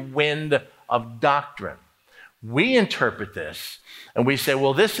every wind of doctrine. We interpret this and we say,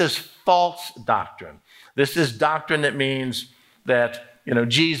 well, this is false doctrine. This is doctrine that means that,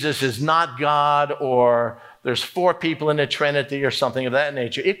 Jesus is not God, or there's four people in the Trinity or something of that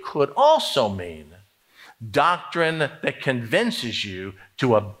nature. It could also mean doctrine that convinces you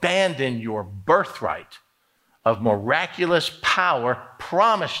to abandon your birthright of miraculous power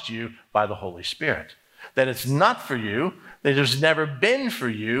promised you by the Holy Spirit. That it's not for you, that it's never been for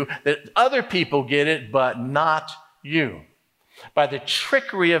you, that other people get it, but not you. By the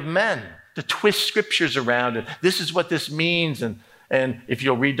trickery of men to twist scriptures around it. This is what this means. And if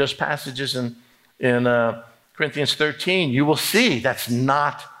you'll read those passages in Corinthians 13, you will see that's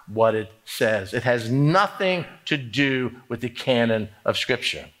not what it says. It has nothing to do with the canon of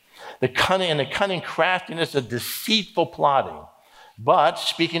Scripture. The cunning craftiness of deceitful plotting. But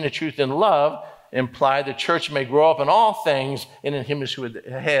speaking the truth in love, imply the church may grow up in all things in him who is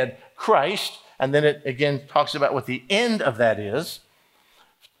the head, Christ. And then it again talks about what the end of that is.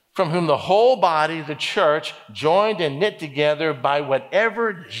 From whom the whole body, the church, joined and knit together by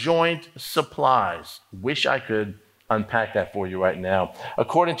whatever joint supplies. Wish I could unpack that for you right now.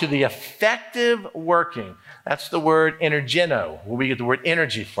 According to the effective working, that's the word energeno, where we get the word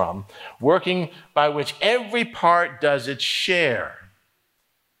energy from, working by which every part does its share.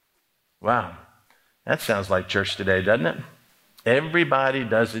 Wow. That sounds like church today, doesn't it? Everybody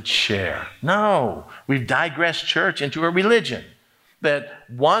does its share. No, we've digressed church into a religion. That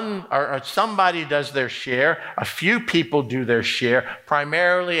one or somebody does their share, a few people do their share,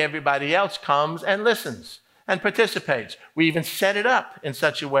 primarily everybody else comes and listens and participates. We even set it up in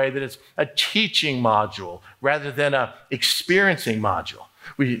such a way that it's a teaching module rather than a experiencing module.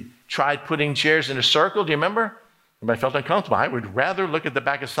 We tried putting chairs in a circle, do you remember? Everybody felt uncomfortable. I would rather look at the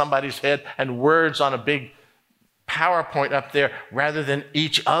back of somebody's head and words on a big PowerPoint up there rather than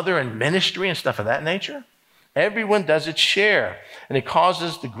each other and ministry and stuff of that nature. Everyone does its share, and it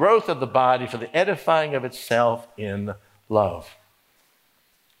causes the growth of the body for the edifying of itself in love.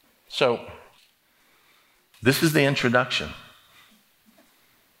 So, this is the introduction.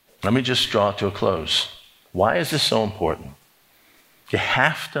 Let me just draw it to a close. Why is this so important? You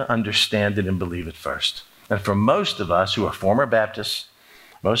have to understand it and believe it first. And for most of us who are former Baptists,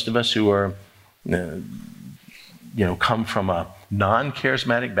 most of us who are, come from a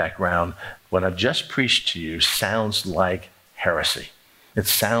non-charismatic background, what I've just preached to you sounds like heresy. It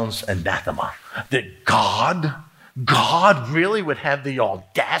sounds anathema. That God really would have the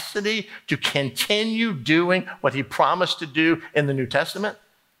audacity to continue doing what he promised to do in the New Testament?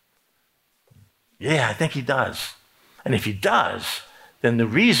 Yeah, I think he does. And if he does, then the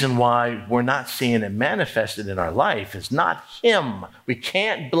reason why we're not seeing it manifested in our life is not him. We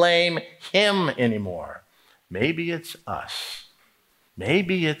can't blame him anymore. Maybe it's us.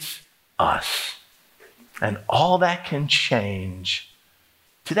 Maybe it's us. And all that can change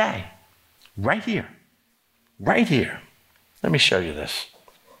today, right here. Right here. Let me show you this.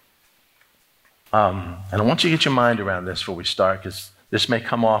 And I want you to get your mind around this before we start, because this may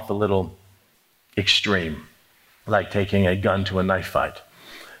come off a little extreme, like taking a gun to a knife fight.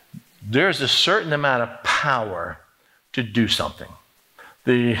 There's a certain amount of power to do something.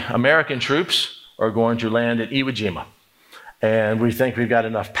 The American troops are going to land at Iwo Jima. And we think we've got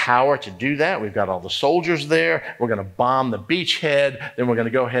enough power to do that. We've got all the soldiers there. We're going to bomb the beachhead. Then we're going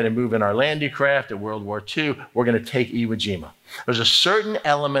to go ahead and move in our landing craft at World War II. We're going to take Iwo Jima. There's a certain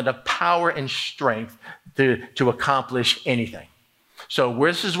element of power and strength to accomplish anything. So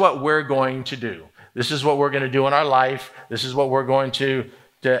this is what we're going to do. This is what we're going to do in our life. This is what we're going to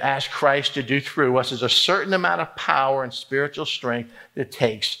ask Christ to do through us. There's a certain amount of power and spiritual strength it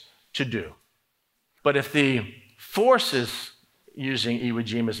takes to do. But if the forces, using Iwo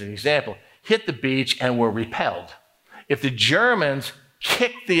Jima as an example, hit the beach and were repelled, if the Germans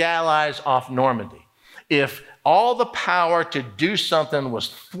kicked the Allies off Normandy, if all the power to do something was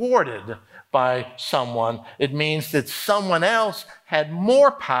thwarted by someone, it means that someone else had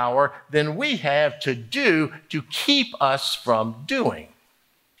more power than we have to do to keep us from doing.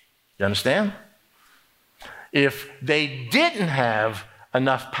 You understand? If they didn't have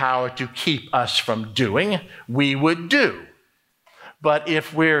enough power to keep us from doing, we would do. But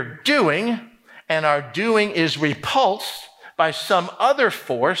if we're doing, and our doing is repulsed by some other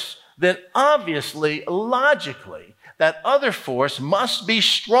force, then obviously, logically, that other force must be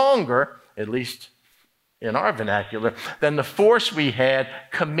stronger, at least in our vernacular, than the force we had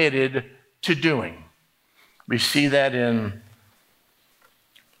committed to doing. We see that in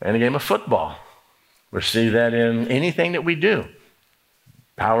a game of football. We see that in anything that we do.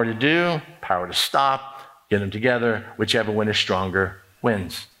 Power to do, power to stop, get them together, whichever one is stronger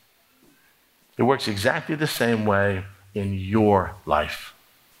wins. It works exactly the same way in your life.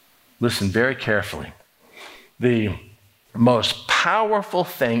 Listen very carefully. The most powerful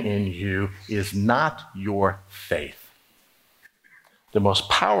thing in you is not your faith. The most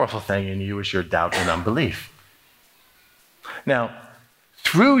powerful thing in you is your doubt and unbelief. Now,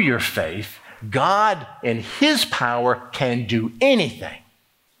 through your faith, God and his power can do anything.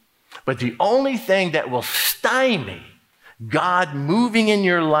 But the only thing that will stymie God moving in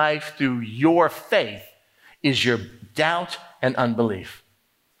your life through your faith is your doubt and unbelief.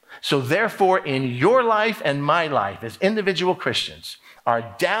 So therefore, in your life and my life as individual Christians,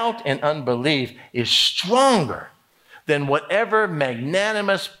 our doubt and unbelief is stronger than whatever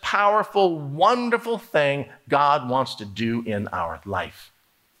magnanimous, powerful, wonderful thing God wants to do in our life.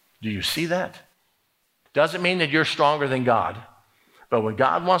 Do you see that? Doesn't mean that you're stronger than God. But when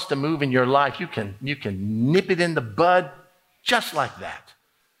God wants to move in your life, you can nip it in the bud just like that.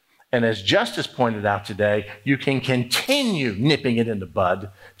 And as Justice pointed out today, you can continue nipping it in the bud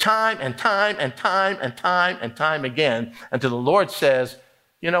time and time and time and time and time again until the Lord says,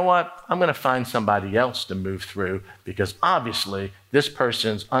 you know what? I'm going to find somebody else to move through because obviously this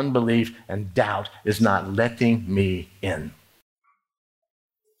person's unbelief and doubt is not letting me in.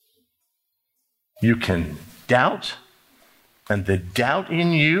 You can doubt, and the doubt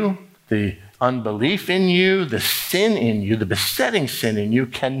in you, the unbelief in you, the sin in you, the besetting sin in you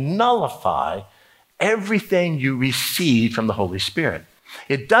can nullify everything you receive from the Holy Spirit.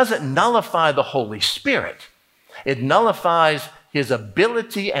 It doesn't nullify the Holy Spirit. It nullifies his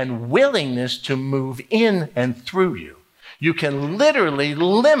ability and willingness to move in and through you. You can literally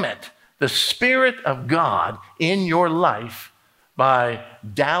limit the Spirit of God in your life by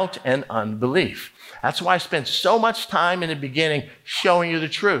doubt and unbelief. That's why I spent so much time in the beginning showing you the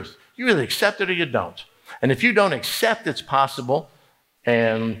truth. You either accept it or you don't. And if you don't accept it's possible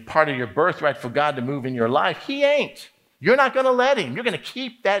and part of your birthright for God to move in your life, he ain't. You're not going to let him. You're going to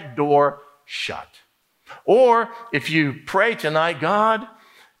keep that door shut. Or if you pray tonight, God,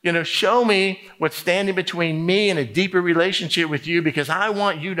 Show me what's standing between me and a deeper relationship with you, because I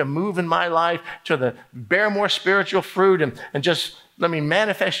want you to move in my life to bear more spiritual fruit and just let me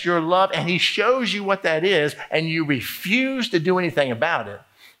manifest your love. And he shows you what that is, and you refuse to do anything about it.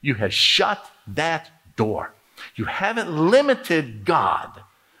 You have shut that door. You haven't limited God,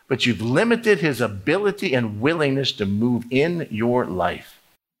 but you've limited his ability and willingness to move in your life.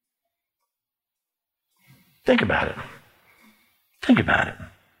 Think about it. Think about it.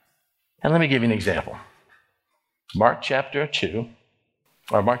 And let me give you an example. Mark chapter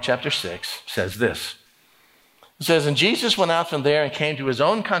 6 says this. It says, and Jesus went out from there and came to his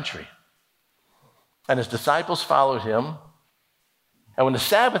own country, and his disciples followed him. And when the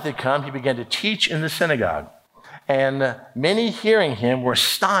Sabbath had come, he began to teach in the synagogue. And many hearing him were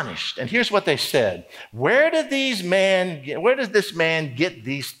astonished. And here's what they said. Where does this man get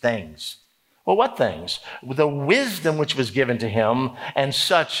these things? Well, what things? The wisdom which was given to him, and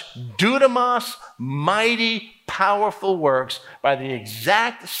such dúnamis, mighty, powerful works by the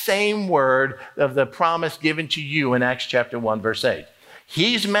exact same word of the promise given to you in Acts chapter 1, verse 8.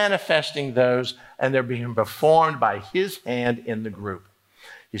 He's manifesting those, and they're being performed by his hand in the group.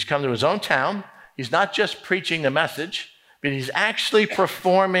 He's come to his own town. He's not just preaching the message, but he's actually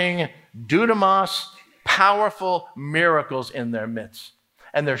performing dúnamis, powerful miracles in their midst.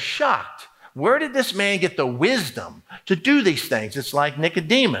 And they're shocked. Where did this man get the wisdom to do these things? It's like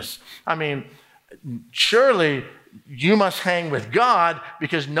Nicodemus. I mean, surely you must hang with God,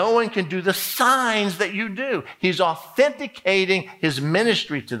 because no one can do the signs that you do. He's authenticating his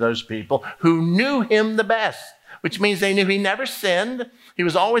ministry to those people who knew him the best, which means they knew he never sinned. He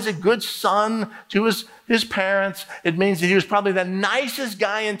was always a good son to his parents. It means that he was probably the nicest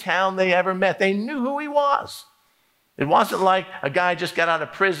guy in town they ever met. They knew who he was. It wasn't like a guy just got out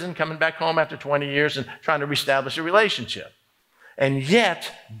of prison, coming back home after 20 years and trying to reestablish a relationship. And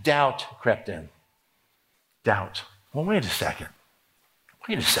yet, doubt crept in. Doubt. Well, wait a second.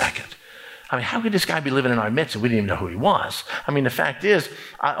 I mean, how could this guy be living in our midst and we didn't even know who he was? I mean, the fact is,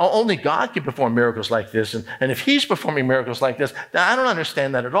 only God can perform miracles like this. And if he's performing miracles like this, then I don't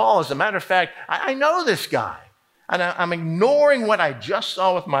understand that at all. As a matter of fact, I know this guy. And I'm ignoring what I just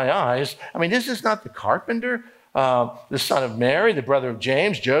saw with my eyes. I mean, this is not the carpenter, the son of Mary, the brother of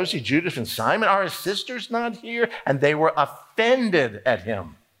James, Josie, Judas, and Simon. Are his sisters not here? And they were offended at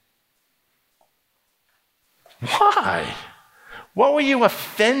him. Why? What were you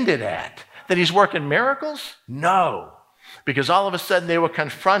offended at? That he's working miracles? No. Because all of a sudden they were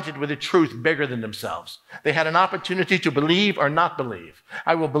confronted with a truth bigger than themselves. They had an opportunity to believe or not believe.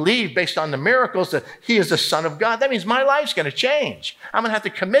 I will believe based on the miracles that he is the Son of God. That means my life's going to change. I'm going to have to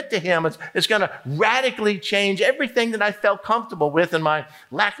commit to him. It's going to radically change everything that I felt comfortable with in my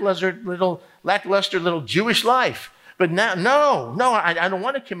lackluster little Jewish life. But now, no, I don't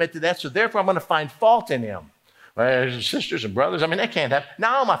want to commit to that, so therefore I'm going to find fault in him. Well, his sisters and brothers, I mean, that can't happen.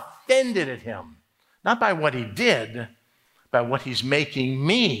 Now I'm offended at him. Not by what he did, by what he's making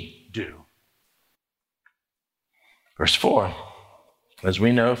me do. Verse 4, as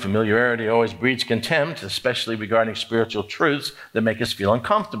we know, familiarity always breeds contempt, especially regarding spiritual truths that make us feel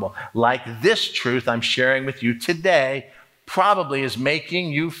uncomfortable. Like this truth I'm sharing with you today probably is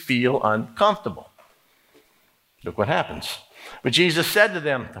making you feel uncomfortable. Look what happens. But Jesus said to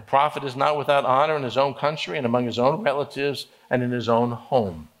them, the prophet is not without honor in his own country and among his own relatives and in his own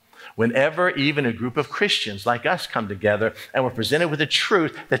home. Whenever even a group of Christians like us come together and we're presented with a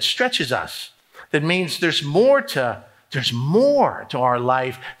truth that stretches us, that means there's more to our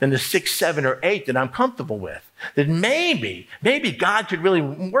life than the 6, 7, or 8 that I'm comfortable with. That maybe God could really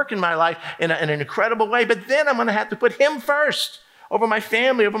work in my life in an incredible way, but then I'm going to have to put him first over my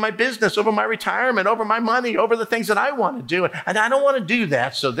family, over my business, over my retirement, over my money, over the things that I want to do. And I don't want to do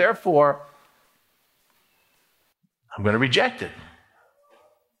that, so therefore, I'm going to reject it.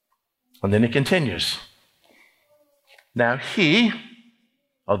 And then it continues. Now he,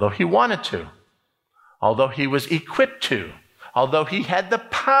 although he wanted to, although he was equipped to, although he had the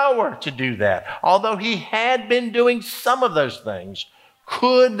power to do that, although he had been doing some of those things,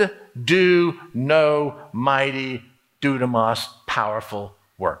 could do no mighty, dúnamis, powerful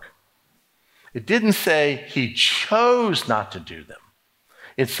work. It didn't say he chose not to do them.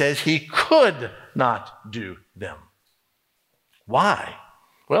 It says he could not do them. Why?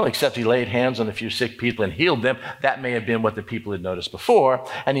 Well, except he laid hands on a few sick people and healed them. That may have been what the people had noticed before.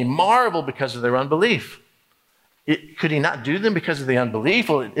 And he marveled because of their unbelief. Could he not do them because of the unbelief?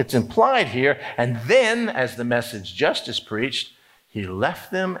 Well, it's implied here. And then, as the message just is preached, he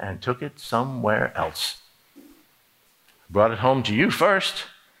left them and took it somewhere else. Brought it home to you first,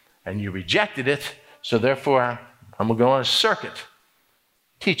 and you rejected it. So therefore, I'm going to go on a circuit.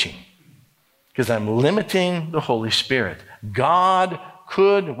 teaching, because I'm limiting the Holy Spirit. God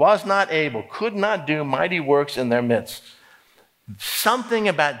was not able, could not do mighty works in their midst. Something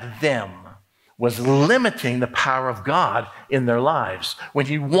about them was limiting the power of God in their lives. When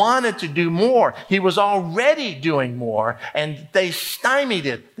he wanted to do more, he was already doing more, and they stymied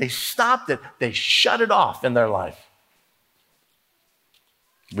it, they stopped it, they shut it off in their life.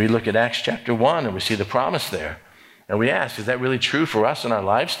 We look at Acts chapter 1 and we see the promise there. And we ask, is that really true for us in our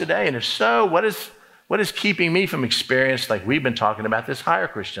lives today? And if so, what is keeping me from experience like we've been talking about this higher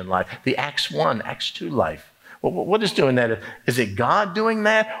Christian life, the Acts 1, Acts 2 life? Well, what is doing that? Is it God doing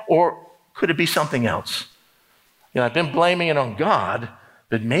that, or could it be something else? I've been blaming it on God,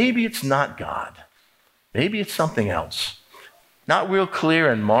 but maybe it's not God. Maybe it's something else. Not real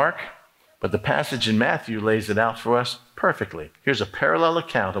clear in Mark, but the passage in Matthew lays it out for us perfectly. Here's a parallel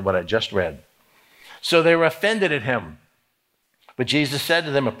account of what I just read. So they were offended at him. But Jesus said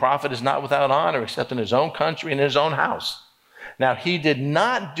to them, a prophet is not without honor except in his own country and in his own house. Now he did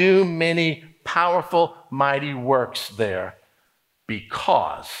not do many powerful, mighty works there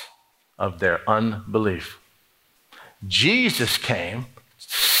because of their unbelief. Jesus came,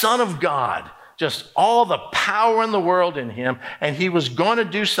 Son of God, just all the power in the world in him, and he was going to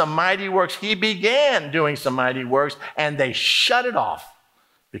do some mighty works. He began doing some mighty works, and they shut it off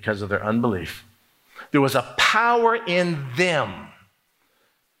because of their unbelief. There was a power in them.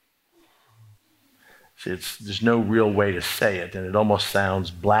 See, there's no real way to say it, and it almost sounds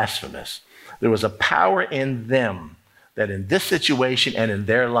blasphemous. There was a power in them that in this situation and in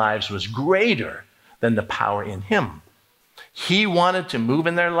their lives was greater than the power in him. He wanted to move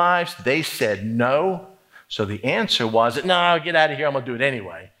in their lives. They said no. So the answer was, no, get out of here. I'm going to do it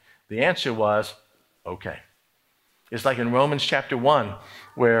anyway. The answer was, okay. It's like in Romans chapter 1,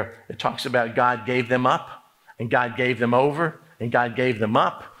 where it talks about God gave them up, and God gave them over, and God gave them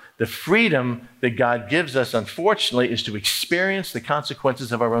up. The freedom that God gives us, unfortunately, is to experience the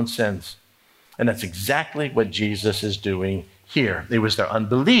consequences of our own sins. And that's exactly what Jesus is doing here. It was their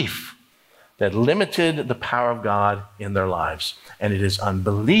unbelief that limited the power of God in their lives. And it is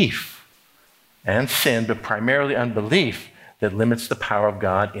unbelief and sin, but primarily unbelief, that limits the power of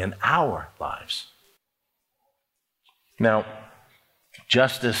God in our lives. Now,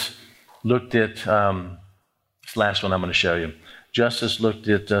 Justice looked at, this last one I'm going to show you. Justice looked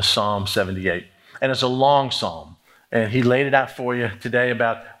at Psalm 78. And it's a long psalm. And he laid it out for you today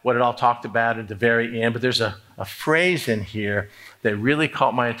about what it all talked about at the very end. But there's a phrase in here that really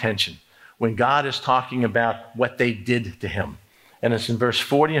caught my attention when God is talking about what they did to him. And it's in verse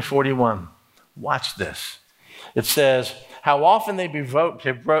 40 and 41. Watch this. It says, how often they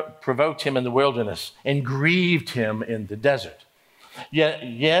provoked him in the wilderness and grieved him in the desert. Yet,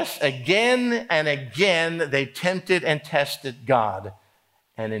 yes, again and again they tempted and tested God.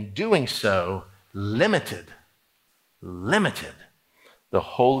 And in doing so, limited the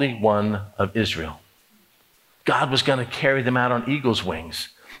Holy One of Israel. God was going to carry them out on eagle's wings.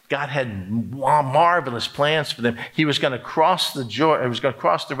 God had marvelous plans for them. He was going to cross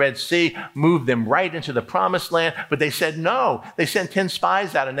the Red Sea, move them right into the promised land, but they said no. They sent 10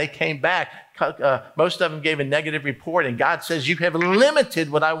 spies out and they came back. Most of them gave a negative report, and God says, you have limited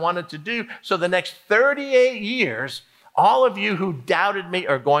what I wanted to do. So the next 38 years, all of you who doubted me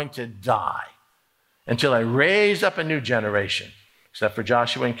are going to die until I raise up a new generation, except for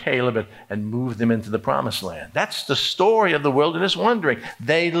Joshua and Caleb, and move them into the promised land. That's the story of the wilderness wandering.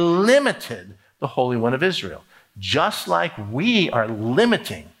 They limited the Holy One of Israel, just like we are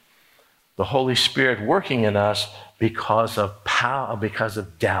limiting the Holy Spirit working in us because of power, because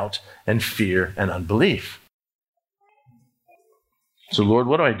of doubt and fear and unbelief. So, Lord,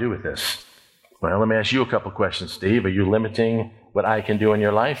 what do I do with this? Well, let me ask you a couple questions, Steve. Are you limiting what I can do in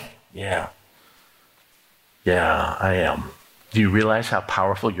your life? Yeah, I am. Do you realize how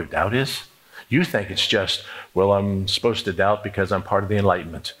powerful your doubt is? You think it's just, well, I'm supposed to doubt because I'm part of the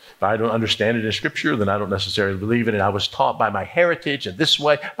Enlightenment. If I don't understand it in Scripture, then I don't necessarily believe it. And I was taught by my heritage and this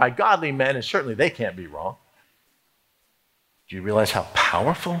way by godly men, and certainly they can't be wrong. Do you realize how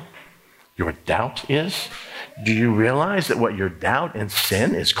powerful your doubt is? Do you realize that what your doubt and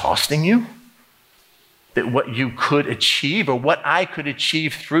sin is costing you? That what you could achieve, or what I could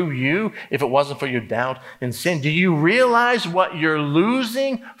achieve through you if it wasn't for your doubt and sin. Do you realize what you're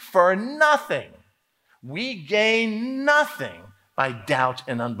losing for nothing? We gain nothing by doubt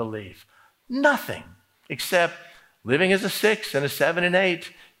and unbelief. Nothing, except living as a 6 and a 7 and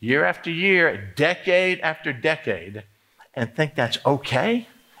 8, year after year, decade after decade, and think that's okay?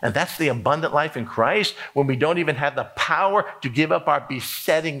 And that's the abundant life in Christ, when we don't even have the power to give up our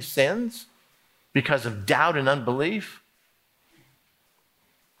besetting sins because of doubt and unbelief?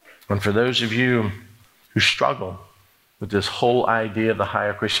 And for those of you who struggle with this whole idea of the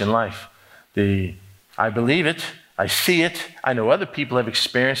higher Christian life, I believe it, I see it, I know other people have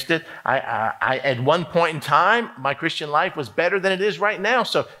experienced it. I at one point in time, my Christian life was better than it is right now.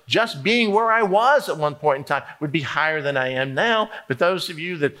 So just being where I was at one point in time would be higher than I am now. But those of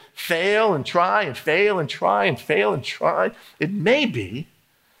you that fail and try and fail and try and fail and try, it may be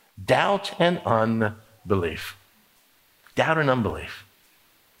doubt and unbelief. Doubt and unbelief.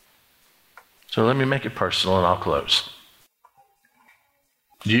 So let me make it personal and I'll close.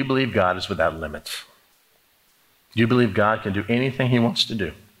 Do you believe God is without limits? Do you believe God can do anything he wants to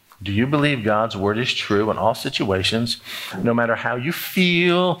do? Do you believe God's word is true in all situations, no matter how you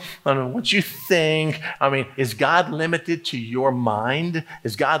feel, no matter what you think? I mean, is God limited to your mind?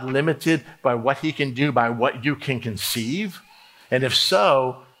 Is God limited by what he can do, by what you can conceive? And if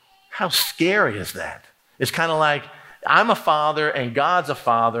so, how scary is that? It's kind of like, I'm a father and God's a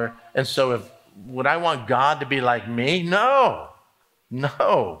father, and so would I want God to be like me? No.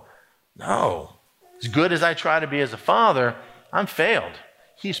 As good as I try to be as a father, I'm failed.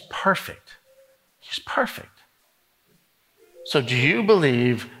 He's perfect. He's perfect. So do you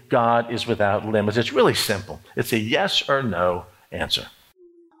believe God is without limits? It's really simple. It's a yes or no answer.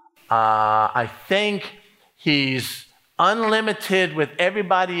 I think he's unlimited with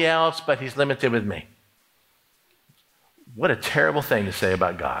everybody else, but he's limited with me. What a terrible thing to say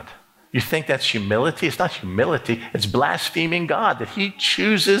about God. You think that's humility? It's not humility. It's blaspheming God, that he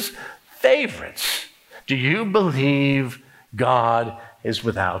chooses favorites. Do you believe God is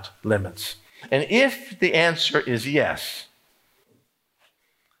without limits? And if the answer is yes,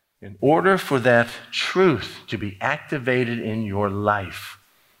 in order for that truth to be activated in your life,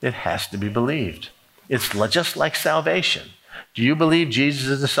 it has to be believed. It's just like salvation. Do you believe Jesus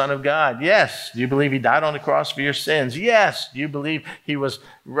is the Son of God? Yes. Do you believe he died on the cross for your sins? Yes. Do you believe he was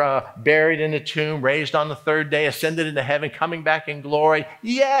buried in a tomb, raised on the third day, ascended into heaven, coming back in glory?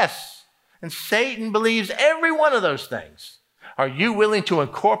 Yes. And Satan believes every one of those things. Are you willing to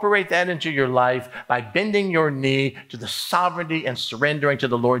incorporate that into your life by bending your knee to the sovereignty and surrendering to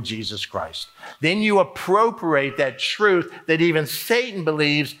the Lord Jesus Christ? Then you appropriate that truth that even Satan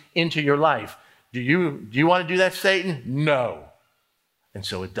believes into your life. Do you want to do that, Satan? No. And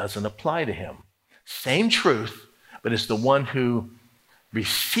so it doesn't apply to him. Same truth, but it's the one who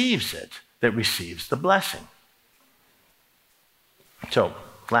receives it that receives the blessing. So,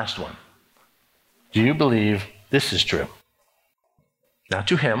 last one. Do you believe this is true? Now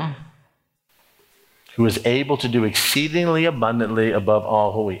to him who is able to do exceedingly abundantly above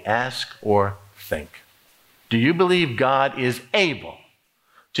all who we ask or think. Do you believe God is able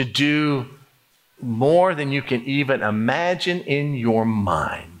to do more than you can even imagine in your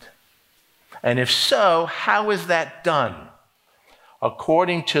mind? And if so, how is that done?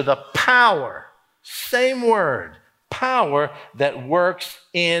 According to the power, same word, power that works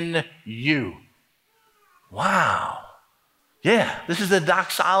in you. Wow. Yeah, this is the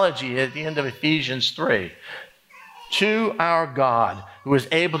doxology at the end of Ephesians 3. To our God, who is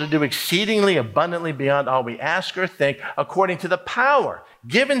able to do exceedingly abundantly beyond all we ask or think, according to the power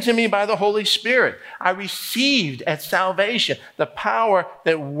given to me by the Holy Spirit. I received at salvation the power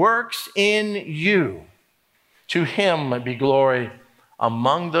that works in you. To him be glory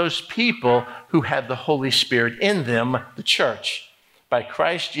among those people who have the Holy Spirit in them, the church, by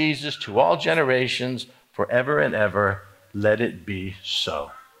Christ Jesus to all generations, forever and ever. Let it be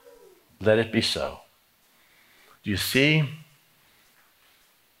so. Let it be so. Do you see?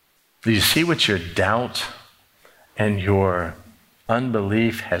 Do you see what your doubt and your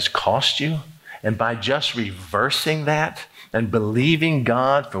unbelief has cost you? And by just reversing that and believing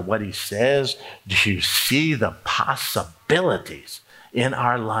God for what he says, do you see the possibilities in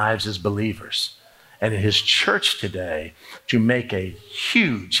our lives as believers and in his church today to make a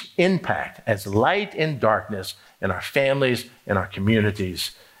huge impact as light in darkness in our families, in our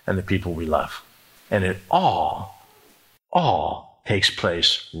communities, and the people we love? And it all takes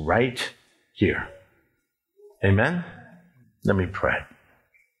place right here. Amen? Let me pray.